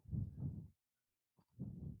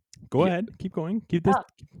 Go Yeah. ahead. Keep going. Keep this.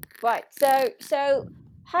 Right. So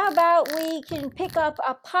how about we can pick up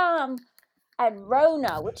a palm at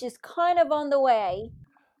Rona, which is kind of on the way,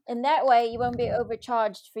 and that way you won't be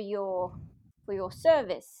overcharged for your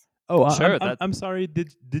service. Oh, Sure, I'm sorry. Do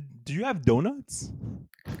you have donuts?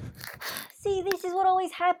 See, this is what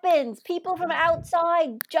always happens. People from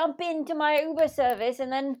outside jump into my Uber service,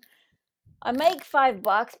 and then I make $5,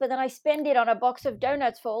 but then I spend it on a box of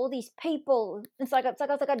donuts for all these people. It's like a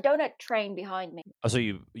donut train behind me. Oh, so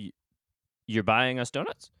you're buying us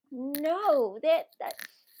donuts? No, that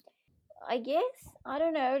I guess, I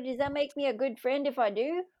don't know. Does that make me a good friend if I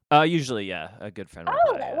do? Usually, yeah, a good friend would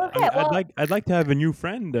Oh, buy. okay. Well, I'd like to have a new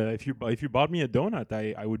friend. If you bought me a donut,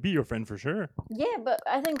 I would be your friend for sure. yeah, but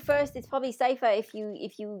I think first it's probably safer if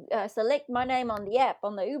you select my name on the app,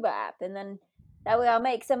 on the Uber app, and then that way I'll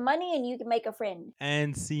make some money and you can make a friend.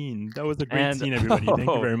 And scene. That was a great And- scene, everybody. Thank you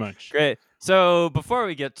oh, very much. Great. So before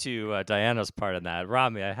we get to Diana's part in that,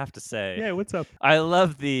 Rami, I have to say, Yeah, what's up? I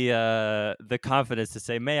love the confidence to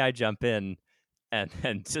say, "May I jump in?" and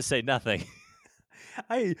to say nothing.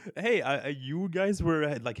 You guys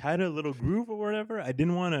were like had a little groove or whatever. I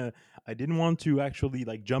didn't want to actually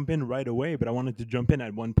like jump in right away, but I wanted to jump in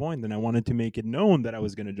at one point, and I wanted to make it known that I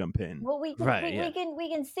was gonna jump in. Well, we can Right, we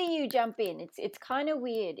can see you jump in. It's kind of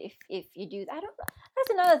weird if you do that. That's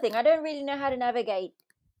another thing. I don't really know how to navigate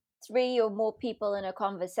 3 or more people in a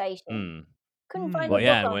conversation. Mm. Couldn't find Well, a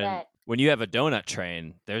yeah, book on that. when you have a donut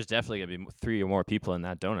train, there's definitely gonna be 3 or more people in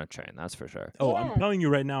that donut train. That's for sure. Oh, I'm Yeah. telling you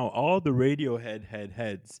right now, all the Radiohead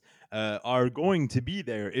heads are going to be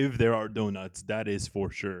there if there are donuts. That is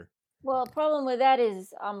for sure. Well, problem with that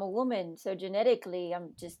is I'm a woman, so genetically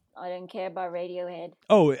I don't care about Radiohead.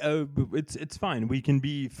 Oh, it's fine. We can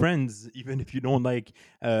be friends even if you don't like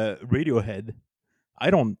Radiohead. I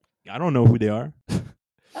don't know who they are.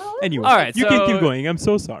 Oh, Anyway, All right, you can keep so- going. I'm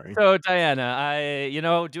so sorry. So Diana,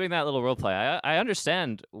 doing that little role play, I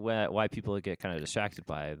understand why people get kind of distracted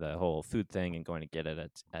by the whole food thing and going to get it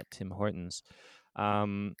at Tim Hortons.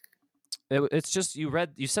 It's just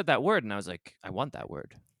you said that word, and I was like, I want that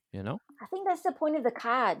word. You know? I think that's the point of the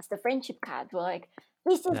cards, the friendship cards. We're like,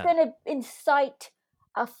 this is Yeah. going to incite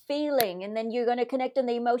a feeling, and then you're going to connect on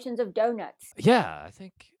the emotions of donuts. Yeah, I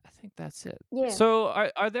think that's it. Yeah. So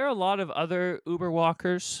are there a lot of other Uber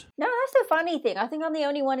walkers? No, that's the funny thing. I think I'm the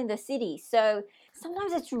only one in the city. So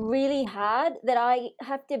sometimes it's really hard that I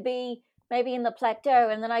have to be maybe in the plateau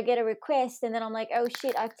and then I get a request and then I'm like, oh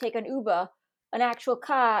shit, I have to take an Uber, an actual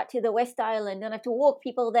car to the West Island, and I have to walk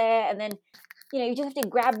people there, and then you just have to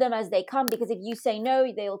grab them as they come, because if you say no,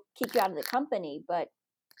 they'll kick you out of the company. But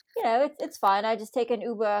it's fine. I just take an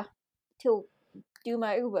Uber to do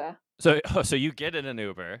my Uber. So you get in an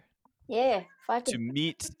Uber Yeah, if I to could.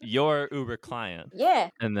 meet your Uber client, Yeah,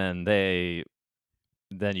 and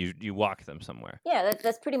then you walk them somewhere. yeah.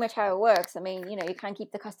 That's pretty much how it works. I mean, you can't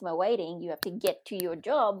keep the customer waiting. You have to get to your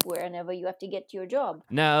job whenever you have to get to your job.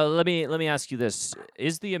 Now, let me ask you this: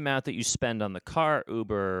 is the amount that you spend on the car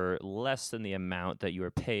Uber less than the amount that you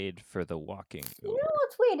are paid for the walking You Uber? know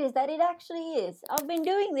what's weird is that it actually is. I've been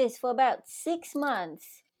doing this for about 6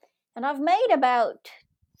 months, and I've made about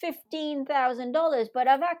 $15,000, but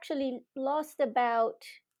I've actually lost about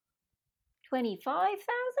 25,000,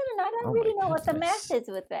 and I don't Oh really my know what the goodness. math is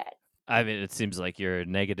with that. I mean, it seems like you're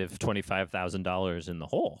negative $25,000 in the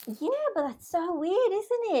hole. Yeah, but that's so weird,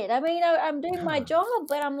 isn't it? I mean, I'm doing my job,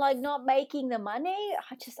 but I'm like not making the money.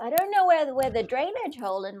 I don't know where the drainage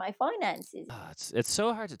hole in my finances. It's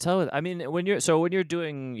so hard to tell. I mean, when you're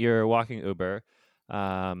doing your walking Uber,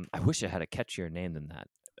 I wish I had a catchier name than that.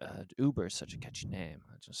 Uber is such a catchy name.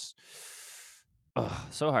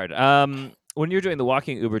 So hard. When you're doing the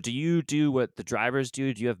walking Uber, do you do what the drivers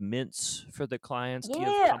do? Do you have mints for the clients? Do you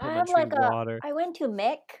have Yeah, I have complimentary like water? I went to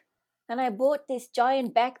Mech and I bought this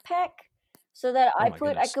giant backpack so that Oh I my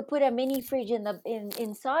goodness. could put a mini fridge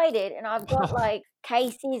inside it, and I've got like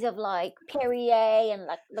cases of like Perrier and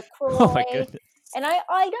like Oh my LaCroix. goodness. And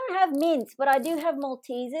I don't have mints, but I do have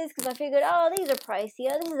Maltesers because I figured, oh, these are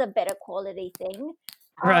pricier. This is a better quality thing.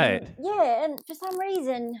 Right. Yeah, and for some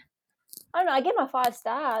reason, I don't know, I get my 5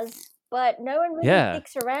 stars, but no one really Yeah.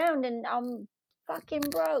 sticks around, and I'm fucking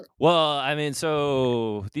broke. Well, I mean,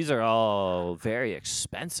 so these are all very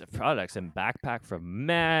expensive products, and backpack from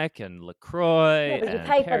Mac and LaCroix. Yeah, but you and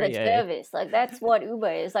pay for the Perrier. service. Like, that's what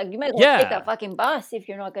Uber is. Like, you may as well take Yeah. a fucking bus if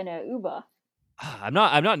you're not going to Uber. I'm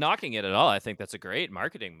not knocking it at all. I think that's a great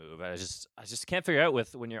marketing move. I just can't figure out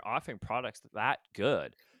when you're offering products that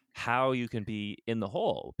good, how you can be in the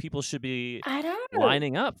hole. People should be I know.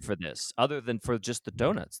 lining up for this, other than for just the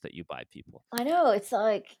donuts that you buy people. I know. It's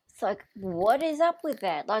like, what is up with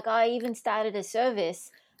that? Like, I even started a service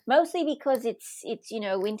mostly because it's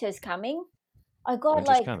winter's coming. I got Winter's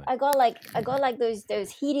like coming. I got like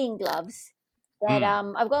those heating gloves that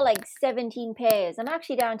I've got like 17 pairs. I'm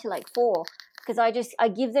actually down to like 4 because I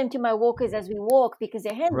give them to my walkers as we walk because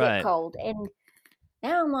their hands Right. get cold. And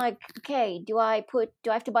now I'm like, okay, do I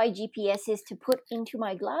have to buy GPSs to put into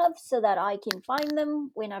my gloves so that I can find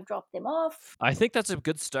them when I've dropped them off? I think that's a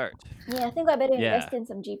good start. Yeah, I think I better Yeah. invest in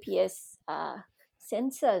some GPS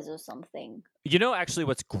sensors or something. You know, actually,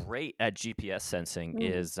 what's great at GPS sensing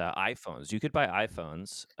Mm. is iPhones. You could buy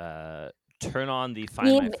iPhones, turn on the Find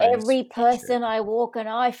My Give Friends every feature. person I walk an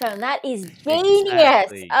iPhone. That is genius.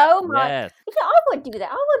 Exactly. Oh my. Yes. I would do that.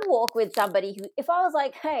 I would walk with somebody who, if I was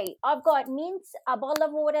like, hey, I've got mints, a bottle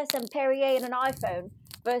of water, some Perrier, and an iPhone,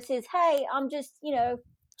 versus, hey, I'm just,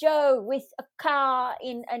 Joe with a car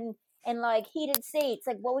and like heated seats.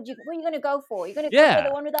 Like, what are you going to go for? You're going to go for Yeah.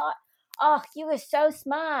 the one with the. Oh, you were so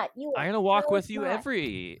smart. I'm gonna walk so with you smart.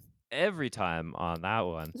 every time on that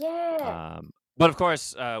one. Yeah. But of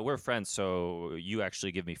course, we're friends, so you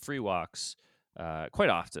actually give me free walks quite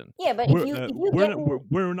often. Yeah, but We're, if you we're, get not,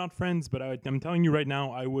 we're not friends, but I'm telling you right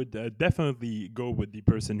now, I would definitely go with the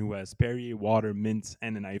person who has Perrier water, mints,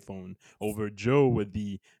 and an iPhone over Joe with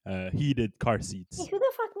the heated car seats. who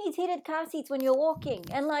the fuck needs heated car seats when you're walking?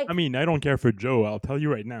 And like, I mean, I don't care for Joe. I'll tell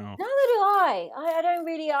you right now. neither do I. I don't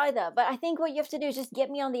really either. But I think what you have to do is just get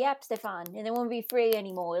me on the app, Stefan, and it won't be free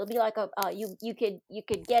anymore. It'll be like you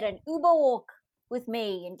could get an Uber walk with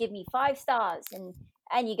me and give me 5 stars,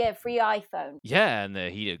 and you get a free iPhone. Yeah, and the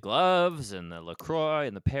heated gloves and the LaCroix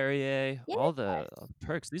and the Perrier, all the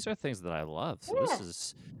perks. These are things that I love. So Yeah. this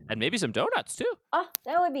is, and maybe some donuts too. Oh,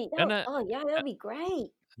 that would be. And That would be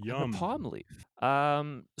great. and Yum. a palm leaf.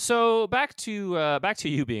 So back to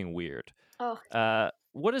you being weird. Oh,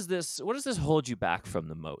 What does this hold you back from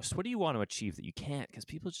the most? What do you want to achieve that you can't because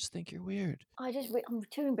people just think you're weird? I'm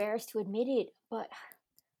too embarrassed to admit it. But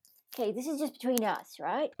okay, this is just between us,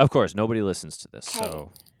 right? Of course, nobody listens to this. Okay.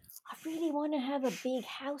 So I really want to have a big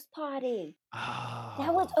house party. Ah.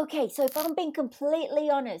 That was okay. So if I'm being completely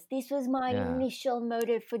honest, this was my Yeah. initial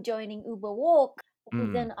motive for joining Uber Walk.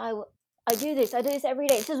 Mm. Then I do this. I do this every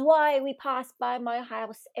day. This is why we pass by my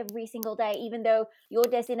house every single day, even though your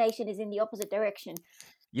destination is in the opposite direction.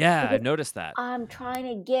 Yeah, I Because noticed that. I'm trying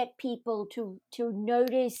to get people to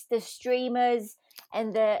notice the streamers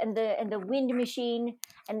and the wind machine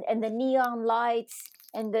and the neon lights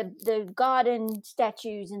and the garden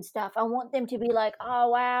statues and stuff. I want them to be like, oh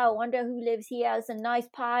wow, wonder who lives here. It's a nice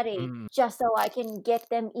party. Mm. Just so I can get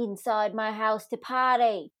them inside my house to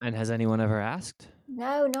party. And has anyone ever asked?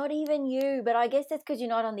 No, not even you. But I guess that's because you're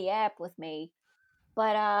not on the app with me.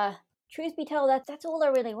 But truth be told, that's all I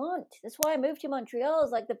really want. That's why I moved to Montreal.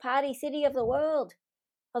 It's like the party city of the world.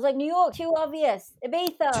 I was like, New York, too obvious.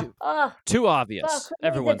 Ibiza, Too obvious. fuck, who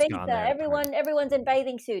needs Everyone's Ibiza? gone there. to party. Everyone's in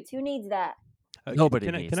bathing suits. Who needs that? Nobody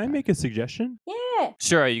Can needs I that. make a suggestion? Yeah.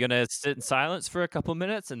 Sure. Are you gonna sit in silence for a couple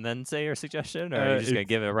minutes and then say your suggestion, or are you just gonna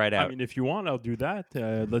give it right out? I mean, if you want, I'll do that.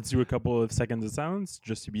 Let's do a couple of seconds of silence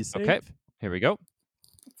just to be safe. Okay. Here we go.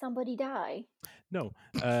 Did somebody die? No.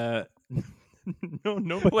 No,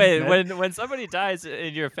 nobody. Wait, died. when somebody dies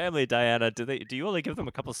in your family, Diana, do you only give them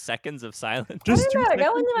a couple seconds of silence? Just I don't 2 know.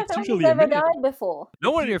 No one in my seconds, it's family's usually a ever minute. died before.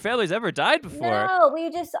 No one in your family's ever died before. No,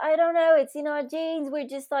 I don't know. It's in our genes. We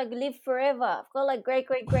just like live forever. I've got like great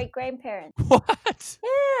grandparents. What?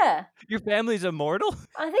 Yeah, Your family's immortal?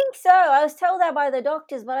 I think so. I was told that by the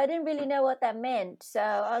doctors, but I didn't really know what that meant. So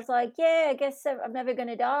I was like, yeah, I guess I'm never going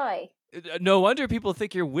to die. No wonder people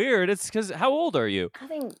think you're weird. It's because how old are you? I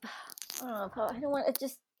think, I don't know. I don't want, it's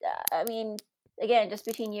just, I mean, again, just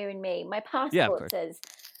between you and me, my passport course. says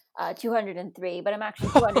 203, but I'm actually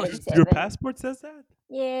Oh, 207. Your passport says that?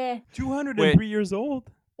 Yeah. 203 years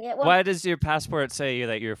old? Yeah. Well, Why does your passport say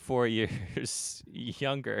that you're 4 years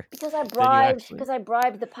younger? because I you bribed, actually- because I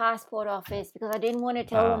bribed the passport office because I didn't want to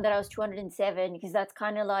tell Ah. them that I was 207 because that's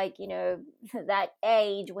kind of like, that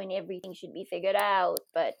age when everything should be figured out.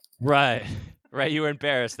 But Right. Right. You were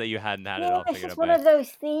embarrassed that you hadn't had it yeah, all it's figured just out. one by- of those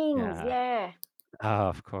things. Yeah. Yeah. Oh,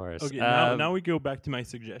 of course. Okay, now we go back to my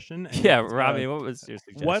suggestion. and, Yeah, Rami, what was your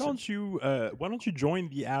suggestion? why don't you join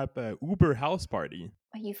the app Uber House Party?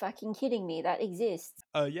 Are you fucking kidding me? That exists.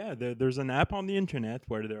 Yeah, there's an app on the internet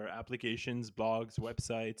where there are applications, blogs,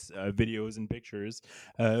 websites, videos, and pictures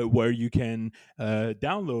where you can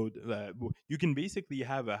download. You can basically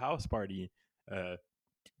have a house party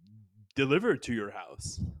delivered to your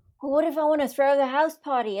house. Well, what if I want to throw the house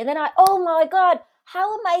party and then oh my God,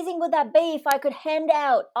 how amazing would that be if I could hand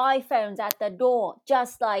out iPhones at the door,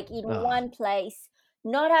 just like in one place,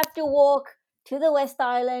 not have to walk to the West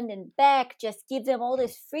Island and back, just give them all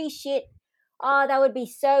this free shit. Oh, that would be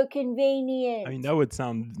so convenient. I mean,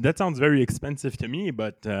 that sounds very expensive to me,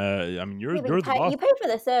 but I mean, you're Yeah, but you're the boss. you pay for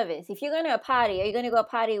the service. If you're going to a party, are you going to go a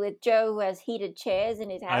party with Joe who has heated chairs in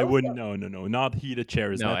his house? I wouldn't. No, not heated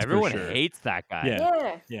chairs. No, that's everyone for sure. hates that guy.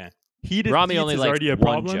 Yeah. Yeah. Heated Rami seats only is likes already a one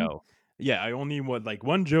problem. Joe. Yeah, I only want like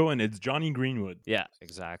one Joe, and it's Johnny Greenwood. Yeah,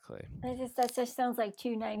 exactly. That just sounds like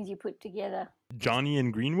two names you put together. Johnny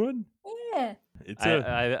and Greenwood. Yeah. It's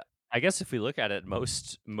a. I guess if we look at it,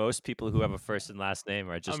 most people who have a first and last name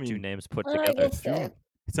are just two mean, names put I together. guess so.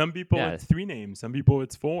 Some people Yeah. it's 3 names. Some people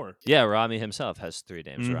it's 4. Yeah, Rami himself has 3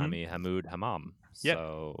 names: Mhm. Rami, Hamoud, Hammam. Yep.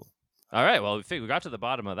 So, all right. Well, we got to the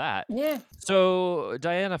bottom of that. Yeah. So,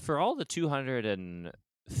 Diana, for all the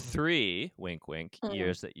 203 wink wink Mm.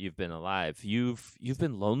 years that you've been alive, you've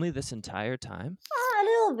been lonely this entire time. A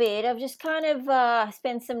little bit. I've just kind of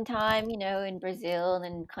spent some time, in Brazil, and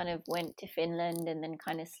then kind of went to Finland, and then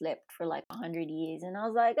kind of slept for like 100 years. And I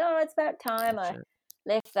was like, oh, it's about time I Sure.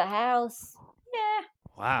 left the house. Yeah.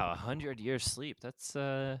 Wow, 100 years sleep. That's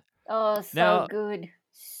Oh, so Now- good.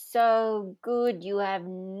 So good. You have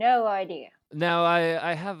no idea. Now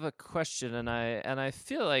I have a question, and I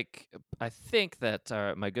feel like I think that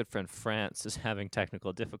my good friend France is having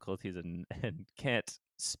technical difficulties and can't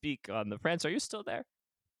speak on the France. Are you still there?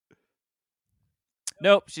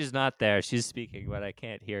 Nope, she's not there. She's speaking, but I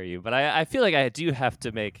can't hear you. But I feel like I do have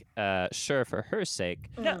to make sure for her sake.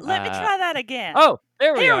 No, let me Uh, try that again. Oh,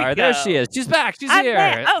 there we Here we are. There she go. is. She's back. She's I'm here.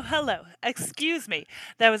 back. Oh, hello. Excuse me.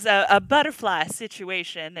 There was a butterfly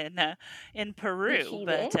situation in Peru, she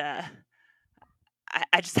but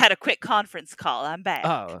I just had a quick conference call. I'm back.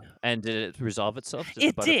 Oh, and did it resolve itself? Did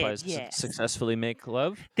It the did, butterflies yes. successfully make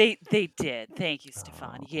love? They did. Thank you,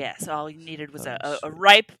 Stefan. Oh, Yes, all you needed was so a sweet.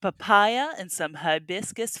 ripe papaya and some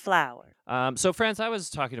hibiscus flower. So, France, I was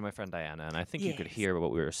talking to my friend Diana, and I think you could Yes. hear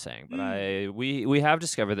what we were saying. But Mm. we have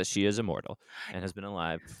discovered that she is immortal and has been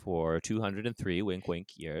alive for 203 wink wink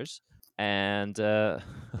years. And oh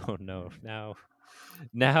no, now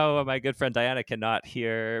my good friend Diana cannot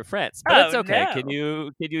hear France, but it's Oh, okay. no. Can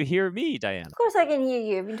you hear me, Diana? Of course I can hear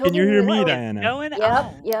you. I've been Can talking you to hear you me, loud. Diana? Going Yep,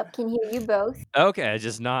 on. yep, can hear you both. Okay,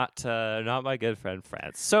 just not my good friend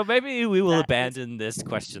France. So maybe we will That is- abandon this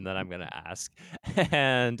question that I'm going to ask,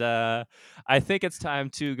 and I think it's time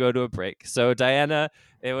to go to a break. So Diana,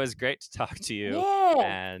 it was great to talk to you, Yeah.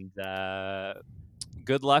 and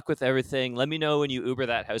good luck with everything. Let me know when you Uber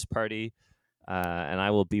that house party, and I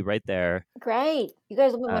will be right there. Great. You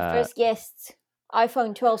guys will be my Uh, first guests.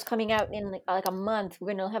 iPhone 12's coming out in like a month. We're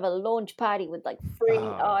going to have a launch party with like free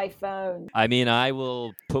Oh. iPhone. I mean, I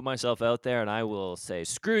will put myself out there, and I will say,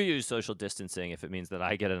 screw you, social distancing, if it means that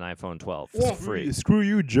I get an iPhone 12 Yeah. free. Screw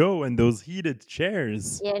you, Joe, and those heated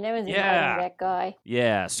chairs. Yeah, no one's Yeah. inviting that guy.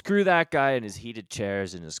 Yeah, screw that guy and his heated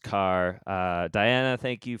chairs in his car. Diana,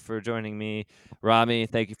 thank you for joining me. Rami,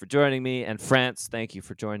 thank you for joining me. And France, thank you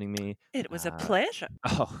for joining me. It was a Uh, pleasure.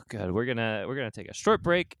 Oh, good. We're gonna take a short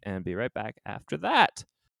break and be right back after that.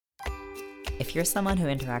 If you're someone who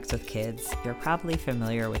interacts with kids, you're probably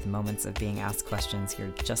familiar with moments of being asked questions you're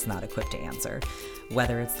just not equipped to answer.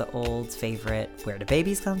 Whether it's the old favorite, where do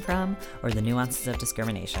babies come from, or the nuances of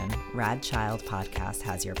discrimination, Rad Child Podcast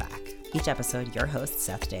has your back. Each episode, your host,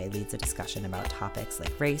 Seth Day, leads a discussion about topics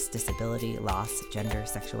like race, disability, loss, gender,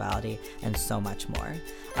 sexuality, and so much more.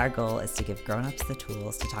 Our goal is to give grown-ups the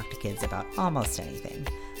tools to talk to kids about almost anything.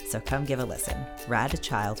 So come give a listen. Rad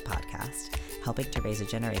Child Podcast, helping to raise a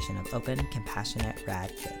generation of open, compassionate,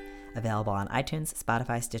 rad kids. Available on iTunes,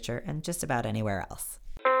 Spotify, Stitcher, and just about anywhere else.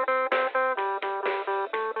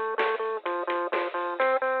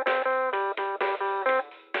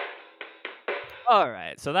 All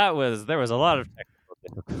right. So there was a lot of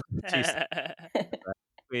technical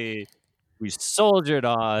difficulties. we soldiered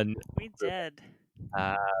on. We did.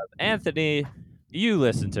 Anthony, you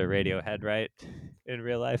listen to Radiohead, right? In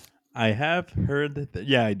real life. I have heard that.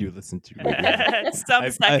 Yeah, I do listen to. Radiohead. Some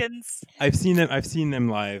I've- seconds. I've seen them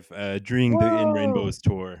live during the In Whoa. Rainbows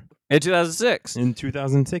tour In 2006. in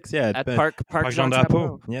 2006. Yeah, At but- Parc Jean Jean Drapeau.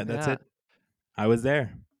 Drapeau. Yeah, that's Yeah. it. I was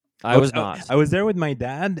there. I was not. I was there with my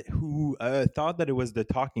dad, who thought that it was the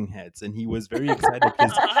Talking Heads, and he was very excited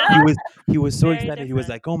because he was so Very excited. He was different.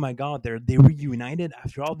 like, "Oh my God, they reunited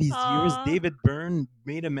after all these years. Aw. David Byrne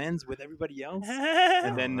made amends with everybody else."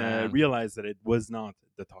 And then man. realized that it was not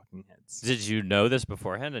the Talking Heads. Did you know this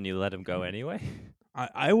beforehand and you let him go anyway?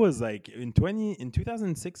 I was like in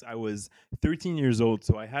 2006. I was 13 years old,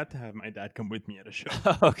 so I had to have my dad come with me at a show.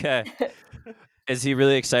 Okay. Is he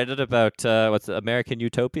really excited about what's the American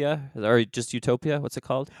Utopia or just Utopia? What's it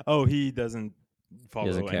called? Oh, he doesn't follow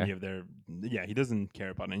doesn't care. any of their. Yeah, he doesn't care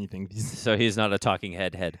about anything. So he's not a talking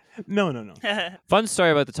head. No. Fun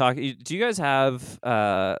story about the talk. Do you guys have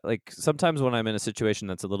like sometimes when I'm in a situation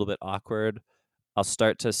that's a little bit awkward, I'll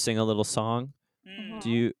start to sing a little song. Mm. Do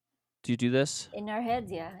you do this? In our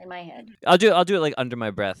heads, yeah, in my head. I'll do it like under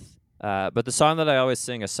my breath. But the song that I always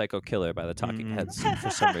sing is "Psycho Killer" by the Talking Mm. Heads for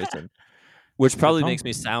some reason, which Good probably song. makes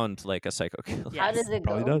me sound like a psycho killer. Yeah. How Yes. does it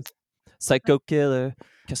Probably go? does. Psycho killer,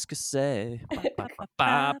 qu'est-ce que c'est? Ba, ba,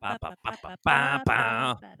 ba, ba, ba, ba, ba,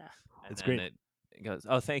 ba. And It's then great. It goes,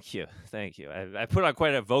 oh, thank you. I put on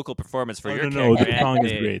quite a vocal performance for Oh, your no, character. the song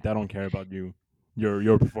is Anthony. great. I don't care about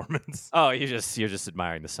your performance. Oh, you're just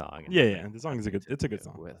admiring the song. and Yeah, having yeah. The song is a good. It's a good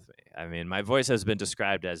song. with me. I mean, my voice has been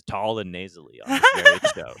described as tall and nasally on this very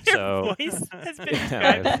show. Your So voice has been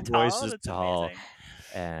Yeah, described my as tall. voice is That's tall. amazing.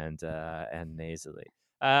 and nasally.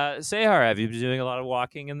 Sehar, have you been doing a lot of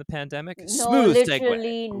walking in the pandemic? No, Smooth segue.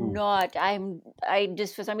 literally Ooh. not. I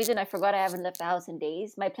just for some reason I forgot I haven't left the house in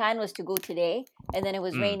days. My plan was to go today, and then it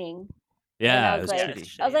was Mm. raining. Yeah, I it was was like-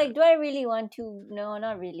 shitty. I was like, do I really want to? No,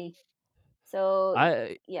 not really. So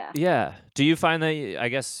yeah. Yeah. Do you find that I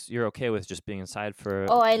guess you're okay with just being inside for?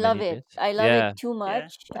 Oh, I many love it. days? I love Yeah. it too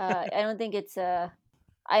much. I don't think it's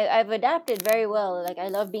I've adapted very well. Like I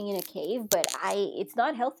love being in a cave, but it's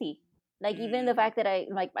not healthy. Like even the fact that I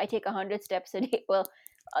take 100 steps a day. Well,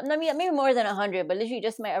 maybe more than 100, but literally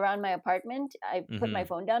just around my apartment. I put my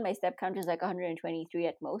phone down. My step count is like 123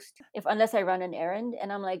 at most, unless I run an errand.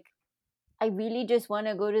 And I'm like, I really just want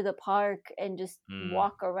to go to the park and just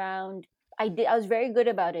walk around. I was very good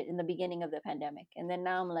about it in the beginning of the pandemic, and then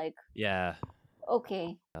now I'm like, Yeah.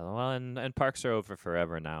 okay, Well, and parks are over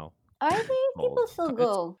forever now. are they? People Mold. still It's-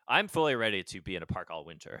 go. I'm fully ready to be in a park all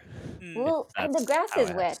winter. Mm. Well, and the that's grass how is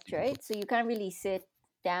it has wet, to be. right? So you can't really sit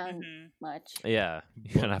down Mhm. much. Yeah,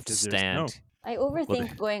 you're gonna have to because there's snow. stand. I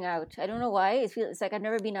overthink going out. I don't know why. It's like I've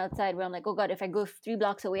never been outside where I'm like, oh God, if I go 3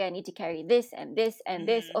 blocks away, I need to carry this and this and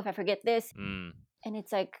this. Mhm. Oh, if I forget this. Mm. And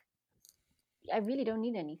it's like, I really don't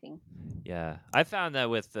need anything. Yeah, I found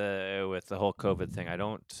that with the whole COVID thing, I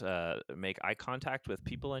don't make eye contact with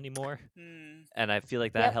people anymore, Mm. and I feel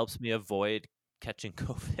like that Yep. helps me avoid catching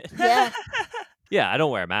COVID. Yeah. Yeah, I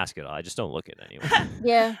don't wear a mask at all. I just don't look at anyone.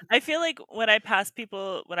 Yeah. I feel like when I pass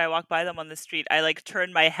people, when I walk by them on the street, I like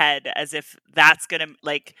turn my head as if that's gonna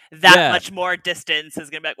like that Yeah. much more distance is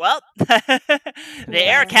gonna be like, well, the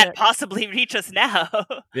air Yeah. can't possibly reach us now.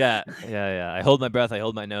 Yeah. I hold my breath. I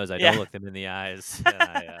hold my nose. I Yeah. don't look them in the eyes. And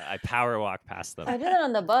I power walk past them. I do that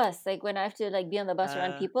on the bus. Like when I have to be on the bus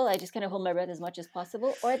around Uh. people, I just kind of hold my breath as much as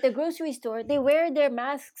possible. Or at the grocery store, they wear their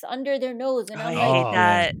masks under their nose, and I I'm hate like, Oh,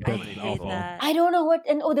 that. yeah, I that's hate awful. that. I don't know what.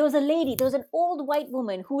 And there was an old white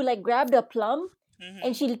woman who like grabbed a plum Mhm.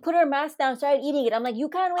 and she put her mask down, started eating it. I'm like, you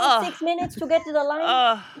can't wait Ugh. 6 minutes to get to the line.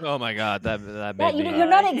 Oh, Oh my god, that Yeah, made me. you're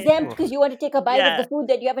not I hate exempt that. because you want to take a bite Yeah. of the food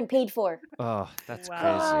that you haven't paid for. Oh, that's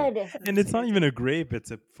Wow. crazy. God. And it's not even a grape;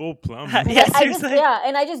 it's a full plum. Yeah, I just seriously.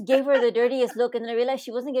 and I just gave her the dirtiest look, and then I realized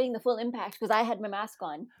she wasn't getting the full impact because I had my mask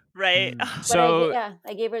on. right. But So,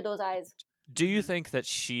 I gave her those eyes. do you think that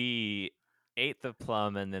she ate the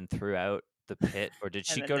plum and then threw out the pit, or did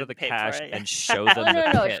she then go to didn't the pay for cash it. and show No, them no,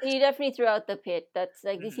 the no. pit? She definitely threw out the pit. That's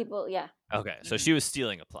like these Mhm. people. Yeah, Okay, so Mhm. she was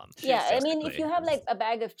stealing a plum. yeah. I mean, if basically. you have like a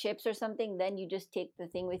bag of chips or something, then you just take the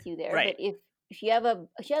thing with you there. Right. But if she had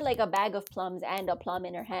like a bag of plums and a plum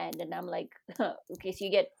in her hand, and I'm like, okay, so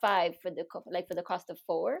you get 5 for the cost of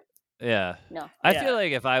 4. Yeah. No. I Yeah. feel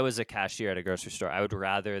like if I was a cashier at a grocery store, I would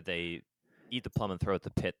rather they eat the plum and throw out the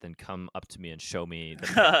pit than come up to me and show me the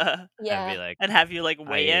pit and Yeah. be like, and have you like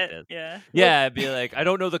weigh ate it? this. Yeah. yeah, I'd be like, I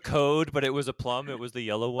don't know the code, but it was a plum. It was the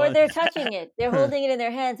yellow Or one. they're touching it. They're holding it in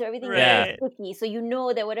their hands, so everything Right. is sticky. So you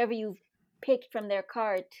know that whatever you've picked from their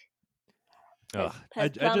cart Ugh. has I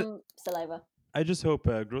ju- plum saliva. I just hope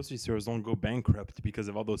grocery stores don't go bankrupt because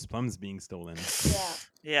of all those plums being stolen. Yeah.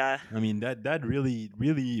 Yeah. I mean that really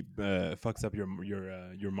fucks up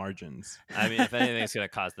your margins. I mean, if anything's gonna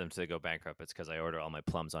cause them to go bankrupt, it's because I order all my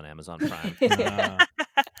plums on Amazon Prime. Ah.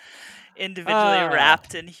 Individually Ah.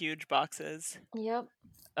 wrapped in huge boxes. Yep.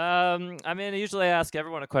 I mean, I usually ask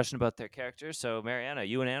everyone a question about their character. So, Mariana,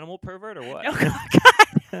 you an animal pervert or what? Oh,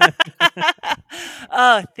 God.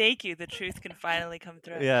 Oh, thank you. The truth can finally come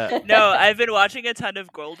through. Yeah. No, I've been watching a ton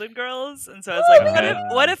of Golden Girls, and so I was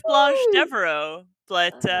like, what if Blanche Devereaux,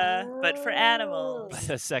 but for animals?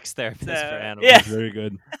 A sex therapist So, for animals. yeah. Very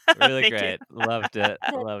good. Really Thank you. great. Loved it.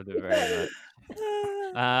 Loved it very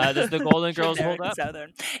much. Does the Golden Girls hold Generic up?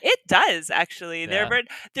 Southern. It does actually. Yeah.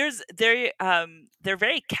 They're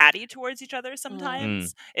very catty towards each other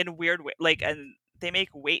sometimes in weird way. Like, and they make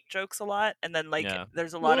weight jokes a lot, and then like Yeah.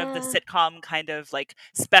 there's a lot of the Yeah. sitcom kind of like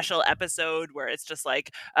special episode where it's just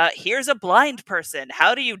like, here's a blind person.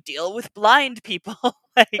 How do you deal with blind people?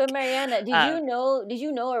 But like, Mariana, did um, you know? Did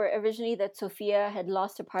you know originally that Sophia had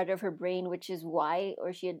lost a part of her brain, which is why,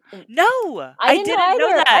 or she had? no, I I didn't know didn't know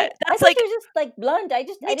either. that. I That's thought like, she was just like blunt. I me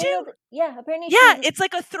didn't know too. that. Yeah, apparently Yeah, she was. it's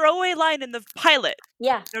like a throwaway line in the pilot.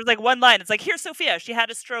 Yeah, There's like one line. It's like, here's Sophia. She had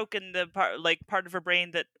a stroke in the part of her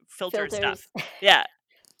brain that filters filters. stuff. Yeah,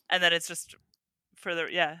 and then it's just further.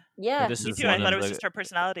 Yeah, Yeah, This me is too. I one thought of it was the just her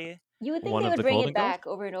personality. you would think one they of would the bring Golden it Girls? back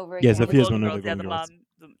over and over Yeah, again. The Sophia's Golden one of Girls, the yeah, Golden the Girls. mom,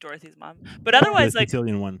 Dorothy's mom. But Yeah. otherwise, The like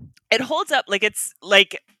Sicilian one. it holds up. Like it's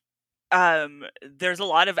like there's a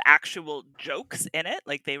lot of actual jokes in it.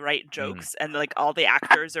 Like they write jokes and like all the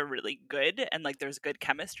actors are really good and like there's good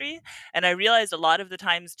chemistry. And I realized a lot of the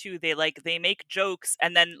times too, they make jokes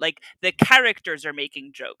and then like the characters are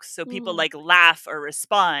making jokes. So people Mhm. like laugh or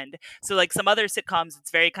respond. So like some other sitcoms,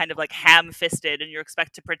 it's very kind of like ham-fisted and you're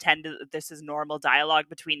expected to pretend that this is normal dialogue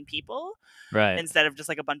between people Right. instead of just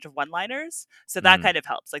like a bunch of one-liners. So that Mm. kind of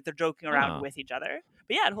helps. Like they're joking around Oh. with each other.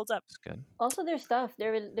 But yeah, it holds up. That's good. Also, their stuff,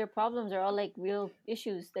 their problems are all like real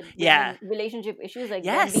issues that Yeah. relationship issues, like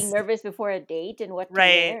them Yes. being nervous before a date and what to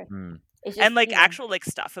Right. wear. Mm. It's just, And like you know, actual like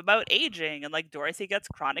stuff about aging and like Dorothy gets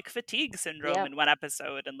chronic fatigue syndrome Yep. in one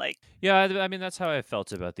episode and like Yeah, I mean that's how I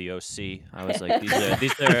felt about the OC. I was like,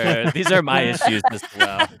 these are my issues as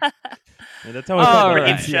well. Yeah, that's how I felt All about right.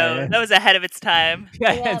 brilliant show. NCIS. That was ahead of its time.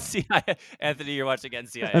 Yeah, Yeah. NCIS. Anthony, you're watching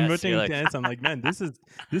NCIS. I'm watching You're like, NCIS. I'm like, man, this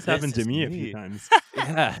happened to is me a me. few times.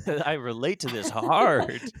 yeah, I relate to this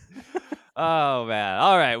hard. Oh man!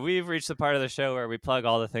 All right, we've reached the part of the show where we plug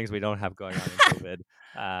all the things we don't have going on in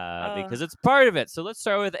COVID, because it's part of it. So let's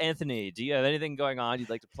start with Anthony. Do you have anything going on you'd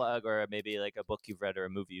like to plug, or maybe like a book you've read or a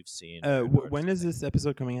movie you've seen? When is this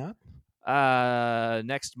episode coming out?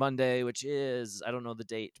 Next Monday, which is I don't know the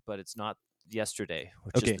date, but it's not yesterday,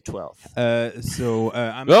 which Okay. is the 12th.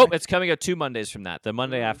 I'm Nope, it's coming out 2 Mondays from that. The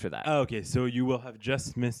Monday after that. Oh, okay, so you will have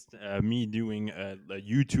just missed me doing a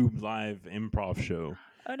YouTube live improv show.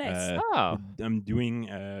 Oh nice. Oh. I'm doing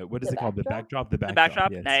what is The it called? The Backdrop? backdrop. The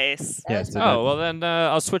backdrop, Yes. nice. Yeah, That's so fine. Oh well, then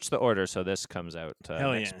I'll switch the order so this comes out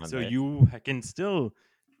Hell next yeah! Monday. So you can still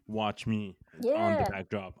watch me on Yeah. the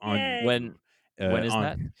backdrop on Yay. When is on-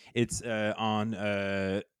 that? It's on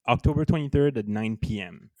October 23rd at 9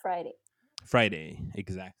 p.m. Friday,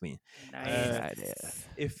 exactly. Nice.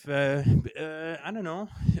 If I don't know,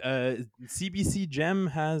 CBC Gem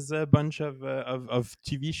has a bunch of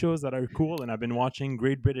TV shows that are cool, and I've been watching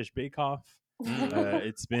Great British Bake Off.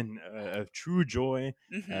 It's been a true joy.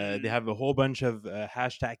 Mhm. They have a whole bunch of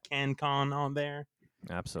hashtag CanCon on there.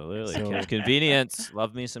 Absolutely. So- Kim's Convenience.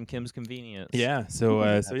 Love me some Kim's Convenience. Yeah, so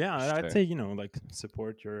yeah, Sure. I'd say like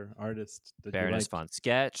support your artist that you Baroness like. Von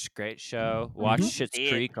Sketch, great show. Watch Mhm. Schitt's Indeed.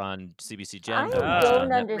 Creek on CBC I Gem. Oh, don't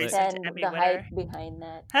Netflix. understand Recent Emmy the hype winner. behind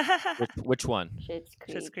that. Which one? Schitt's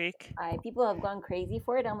Creek. Schitt's Creek. People have gone crazy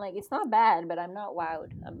for it. I'm like, it's not bad, but I'm not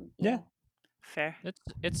wowed. Yeah. Fair.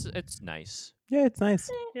 It's nice. Yeah, it's nice.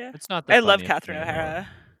 Yeah. It's not. The I love funniest Catherine thing in the world. O'Hara.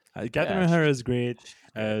 Catherine Yeah, O'Hara is great.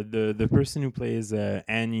 The person who plays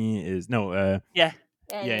Annie is Yeah.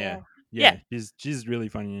 And, Yeah. She's really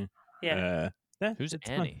funny. Yeah. Who's it's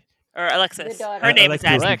fun. Annie? Or Alexis. The daughter. Her name is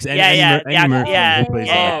Alexis, Annie. Alex. Annie Yeah, yeah, Mur- Annie yeah, Murphy, yeah, who plays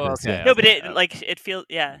yeah. Alexis, Oh, yeah. okay. No, but it feels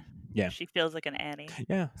Yeah. She feels like an Annie.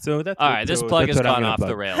 Yeah, so that's All it. right, this So plug that's has what I'm gone gonna off the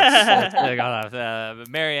plug. rails. It's gone off.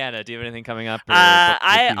 Mariana, do you have anything coming up? or books or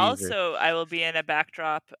I TVs or- also I will be in a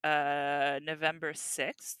backdrop November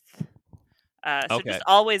 6th. So Okay. just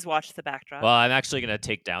always watch the backdrop. Well, I'm actually going to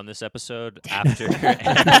take down this episode after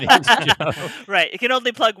Anthony's show. Right. You can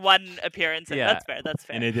only plug one appearance. And Yeah. That's fair. That's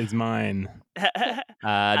fair. And it is mine.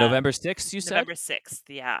 November 6th, you said? November 6th.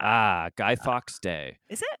 Yeah. Ah, Guy Fawkes Day.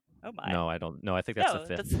 Is it? Oh my. No, I don't. No, I think that's No,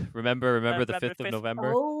 the 5th. that's- Remember the November 5th of 5th.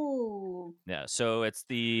 November? Oh. Yeah, so it's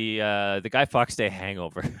the Guy Fawkes Day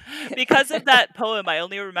hangover. Because of that poem, I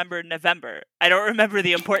only remember November. I don't remember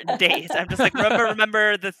the important dates. I'm just like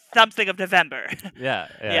remember the something of November. yeah.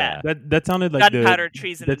 Yeah. That sounded like Gunpowder,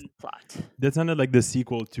 treason, that- and plot. that sounded like the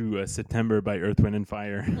sequel to September by Earth, Wind and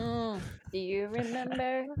Fire. Do you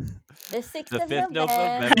remember the 6th The of 5th of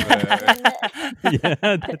November? Yeah,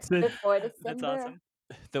 that's it. Before December. That's awesome.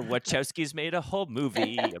 The Wachowskis made a whole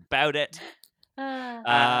movie about it.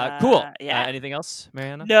 Cool. Yeah. Anything else,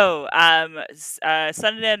 Mariana? No.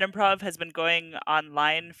 Sunday Night Improv has been going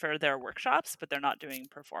online for their workshops, but they're not doing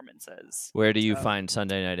performances. Where do you So, find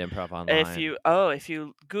Sunday Night Improv online? if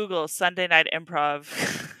you Google Sunday Night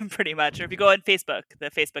Improv, pretty much, or if you go on Facebook, the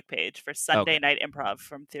Facebook page for Sunday Okay. Night Improv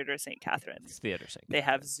from Theatre St. Catherine's, Theater St. they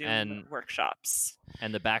have Zoom And- workshops.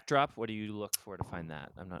 And the backdrop, what do you look for to find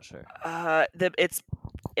that? I'm not sure. It's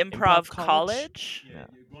Improv College? College. Yeah.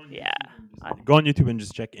 Yeah. Go on YouTube and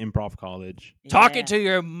just check Improv College. Talking to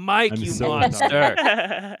your mic, I'm you so monster.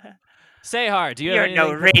 to. Say do you You're have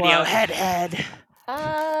no anything to plug? Radiohead head.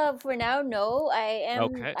 For now, no.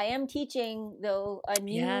 Okay. I am teaching though a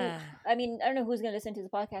new. Yeah. I mean, I don't know who's going to listen to the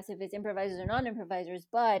podcast if it's improvisers or non-improvisers,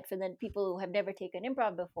 but for the people who have never taken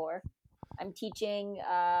improv before, I'm teaching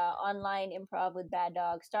online improv with Bad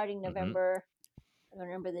Dog starting November. I don't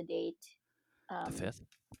remember the date. The 5th?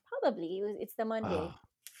 Probably it's the Monday.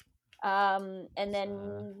 And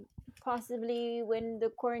then possibly when the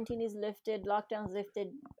quarantine is lifted, lockdown's lifted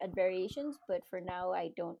at variations, but for now I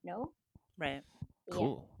don't know. Right. Yeah.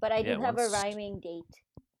 Cool. But I Yeah, do have a once- rhyming date.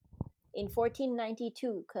 In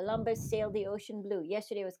 1492, Columbus sailed the ocean blue.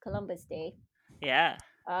 Yesterday was Columbus Day. Yeah.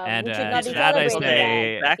 And we should not be that I celebrating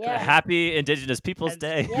say, that. Exactly. Yeah. Happy Indigenous Peoples And-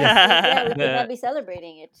 Day. Yeah, we should The- not be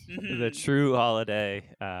celebrating it. Mhm. The true holiday.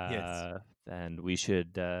 Yes. And we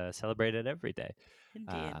should celebrate it every day.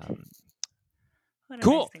 Indeed. What a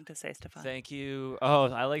cool. nice thing to say, Stefan. Thank you. Oh,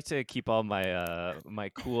 I like to keep all my my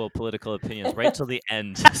cool political opinions right till the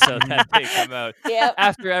end, so that they come out Yep.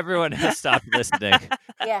 after everyone has stopped listening.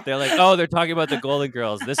 Yeah. They're like, "Oh, they're talking about the Golden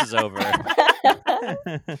Girls. This is over."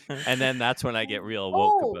 And then that's when I get real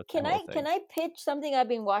woke Oh, about can the I whole can thing. I pitch something I've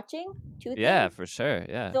been watching? Two Yeah, things. for sure.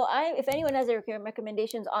 Yeah. So if anyone has any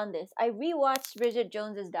recommendations on this, I rewatched Bridget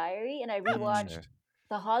Jones's Diary and I rewatched Sure.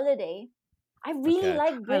 The Holiday. I really Okay.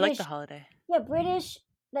 like I British. like the holiday. Yeah, British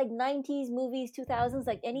like 90s movies, 2000s,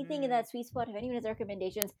 like anything in Mm. that sweet spot. If anyone has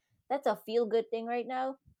recommendations, that's a feel good thing right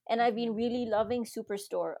now. And I've been really loving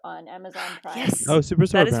Superstore on Amazon Prime. Yes. Oh,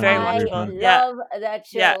 Superstore. That is very Prime, I very wonderful. fun. Yeah. love that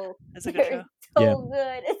show. Yeah, it's a good They're show. so Yeah.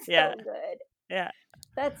 good. It's Yeah. so good. Yeah.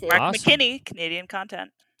 That's it. Mark Awesome. McKinney, Canadian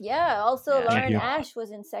content. Yeah. Also, Yeah. Thank Lauren you. Ash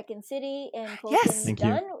was in Second City, and Colton Yes. Thank you.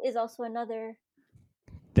 Dunn is also another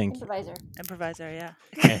Thank you. improviser. Improviser, yeah.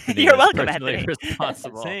 Anthony You're is welcome, personally Anthony.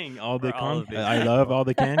 responsible. Saying all the for all of con- these I love all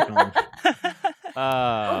the CanCon.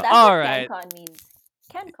 Oh, that's all what right. CanCon means.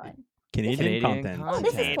 CanCon. Canadian, Canadian content. Oh,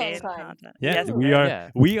 this is Canadian CanCon. content. Yeah, Yes, we Ooh. are Yeah.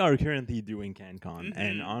 we are currently doing CanCon,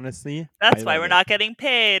 and Mhm. honestly, That's I why love we're it. not getting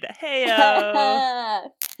paid. Heyo.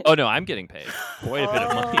 Oh no, I'm getting paid quite a bit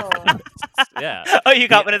of money. For Oh. this. Yeah. Oh, you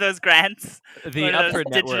got The- one of those grants? The One of those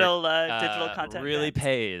Upford Network digital content really grants.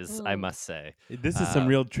 pays, I Mm. must say. This is some Uh,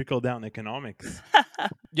 real trickle down economics.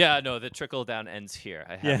 Yeah, no, the trickle down ends here.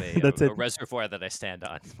 I Yeah, have that's a it. reservoir that I stand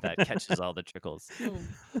on that catches all the trickles. Hmm.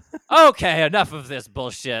 Okay, enough of this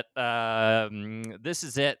bullshit. This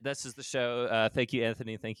is it. This is the show. Thank you,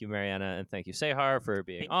 Anthony. Thank you, Mariana, and thank you, Sehar, for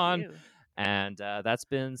being Thank on. you. And that's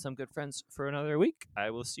been Some Good Friends for another week. I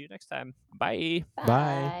will see you next time. Bye.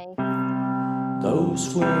 Bye.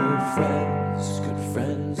 Those were friends, good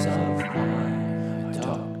friends of mine. I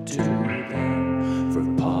talked to them for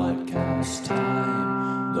podcast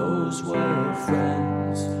time. Those were friends.